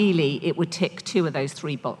ideally it would tick two of those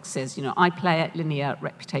three boxes, you know, iPlayer, linear,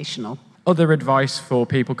 reputational. Other advice for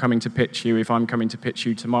people coming to pitch you, if I'm coming to pitch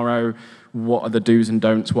you tomorrow, what are the do's and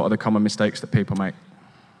don'ts? What are the common mistakes that people make?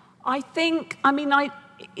 I think, I mean,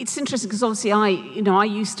 it's interesting because obviously I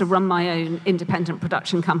used to run my own independent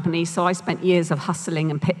production company, so I spent years of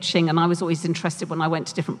hustling and pitching, and I was always interested when I went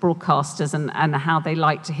to different broadcasters and how they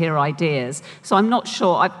like to hear ideas. So I'm not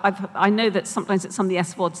sure. I know that sometimes at some of the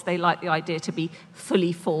SVODs they like the idea to be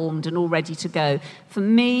fully formed and all ready to go. For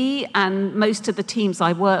me and most of the teams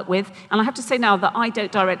I work with, and I have to say now that I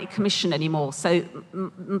don't directly commission anymore, so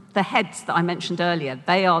the heads that I mentioned earlier,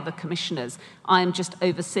 they are the commissioners. I am just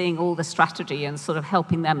overseeing all the strategy and sort of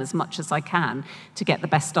helping them as much as I can to get the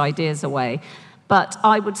best ideas away. But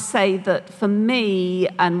I would say that for me,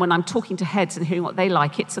 and when I'm talking to heads and hearing what they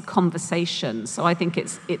like, it's a conversation. So I think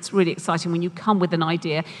it's really exciting when you come with an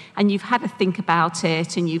idea and you've had to think about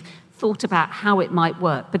it and you've thought about how it might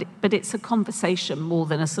work, but it's a conversation more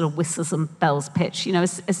than a sort of whistles and bells pitch. You know,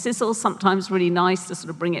 a sizzle's sometimes really nice to sort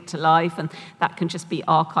of bring it to life, and that can just be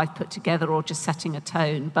archive put together or just setting a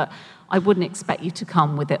tone. But I wouldn't expect you to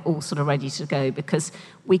come with it all sort of ready to go, because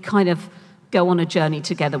we kind of go on a journey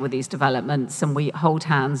together with these developments, and we hold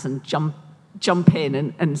hands and jump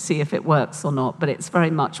in and see if it works or not. But it's very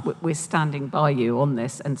much we're standing by you on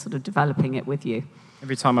this and sort of developing it with you.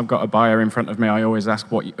 Every time I've got a buyer in front of me, I always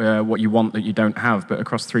ask what you want that you don't have. But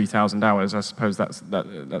across 3,000 hours, I suppose that's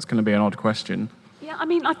going to be an odd question. Yeah, I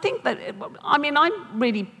mean, I think that, I'm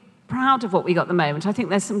really proud of what we got at the moment. I think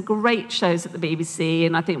there's some great shows at the BBC,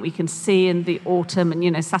 and I think we can see in the autumn and, you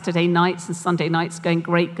know, Saturday nights and Sunday nights going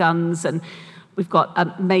great guns, and we've got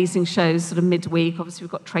amazing shows sort of midweek. Obviously,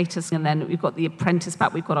 we've got Traitors, and then we've got The Apprentice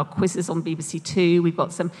back. We've got our quizzes on BBC Two. We've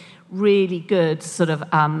got some really good sort of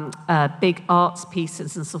big arts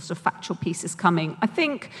pieces and sort of factual pieces coming. I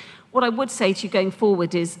think what I would say to you going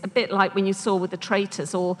forward is a bit like when you saw with The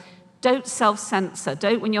Traitors, or don't self-censor.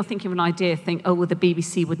 Don't, when you're thinking of an idea, think, oh, well, the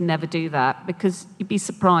BBC would never do that, because you'd be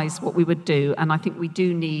surprised what we would do. And I think we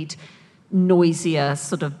do need noisier,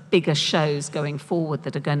 sort of bigger shows going forward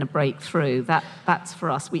that are going to break through. That's for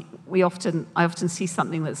us. I often see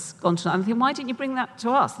something that's gone to, and I think, why didn't you bring that to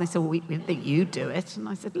us? And they say, well, we think you do it. And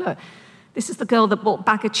I said, look, this is the girl that brought a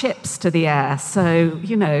bag of chips to the air. So,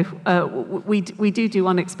 you know, we do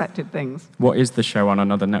unexpected things. What is the show on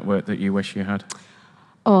another network that you wish you had?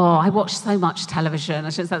 Oh, I watch so much television.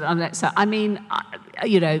 I mean,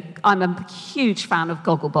 you know, I'm a huge fan of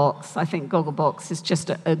Gogglebox. I think Gogglebox is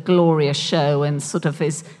just a glorious show, and sort of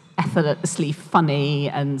is effortlessly funny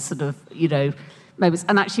and sort of, you know, moments.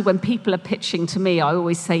 And actually, when people are pitching to me, I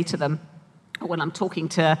always say to them, when I'm talking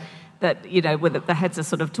to that, you know, where the heads are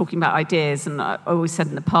sort of talking about ideas, and I always said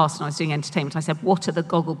in the past when I was doing entertainment, I said, what are the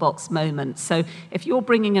Gogglebox moments? So if you're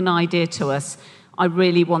bringing an idea to us, I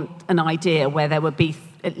really want an idea where there would be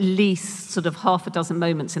at least sort of half a dozen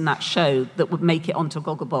moments in that show that would make it onto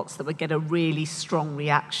Gogglebox, that would get a really strong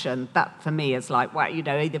reaction. That, for me, is like, wow, you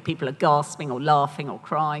know, either people are gasping or laughing or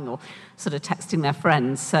crying or sort of texting their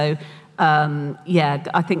friends. So, yeah,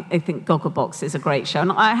 I think Gogglebox is a great show.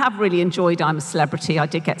 And I have really enjoyed I'm a Celebrity. I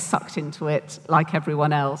did get sucked into it like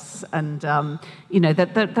everyone else. And, you know,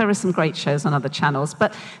 there are some great shows on other channels.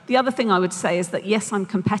 But the other thing I would say is that, yes, I'm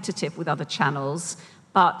competitive with other channels,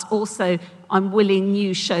 but also I'm willing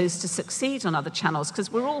new shows to succeed on other channels,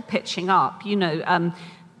 because we're all pitching up. You know,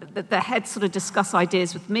 the heads sort of discuss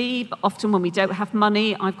ideas with me, but often when we don't have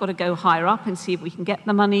money, I've got to go higher up and see if we can get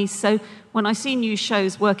the money. So when I see new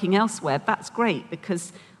shows working elsewhere, that's great,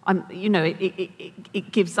 because you know,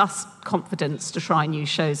 it gives us confidence to try new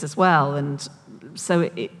shows as well. And so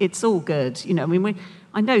it's all good. You know, I mean,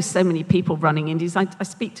 I know so many people running indies. I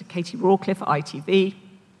speak to Katie Rawcliffe at ITV.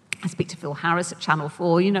 I speak to Phil Harris at Channel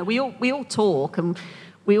 4. You know, we all talk, and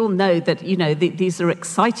we all know that, you know, these are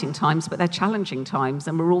exciting times, but they're challenging times,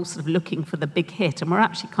 and we're all sort of looking for the big hit, and we're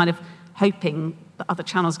actually kind of hoping that other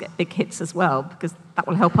channels get big hits as well, because that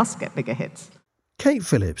will help us get bigger hits. Kate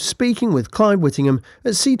Phillips speaking with Clive Whittingham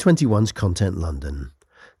at C21's Content London.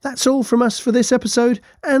 That's all from us for this episode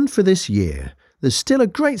and for this year. There's still a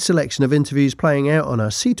great selection of interviews playing out on our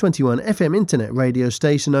C21 FM internet radio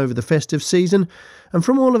station over the festive season, and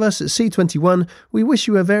from all of us at C21, we wish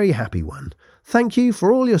you a very happy one. Thank you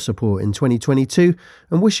for all your support in 2022,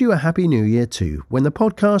 and wish you a happy new year too, when the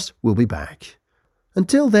podcast will be back.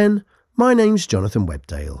 Until then, my name's Jonathan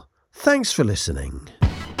Webdale. Thanks for listening.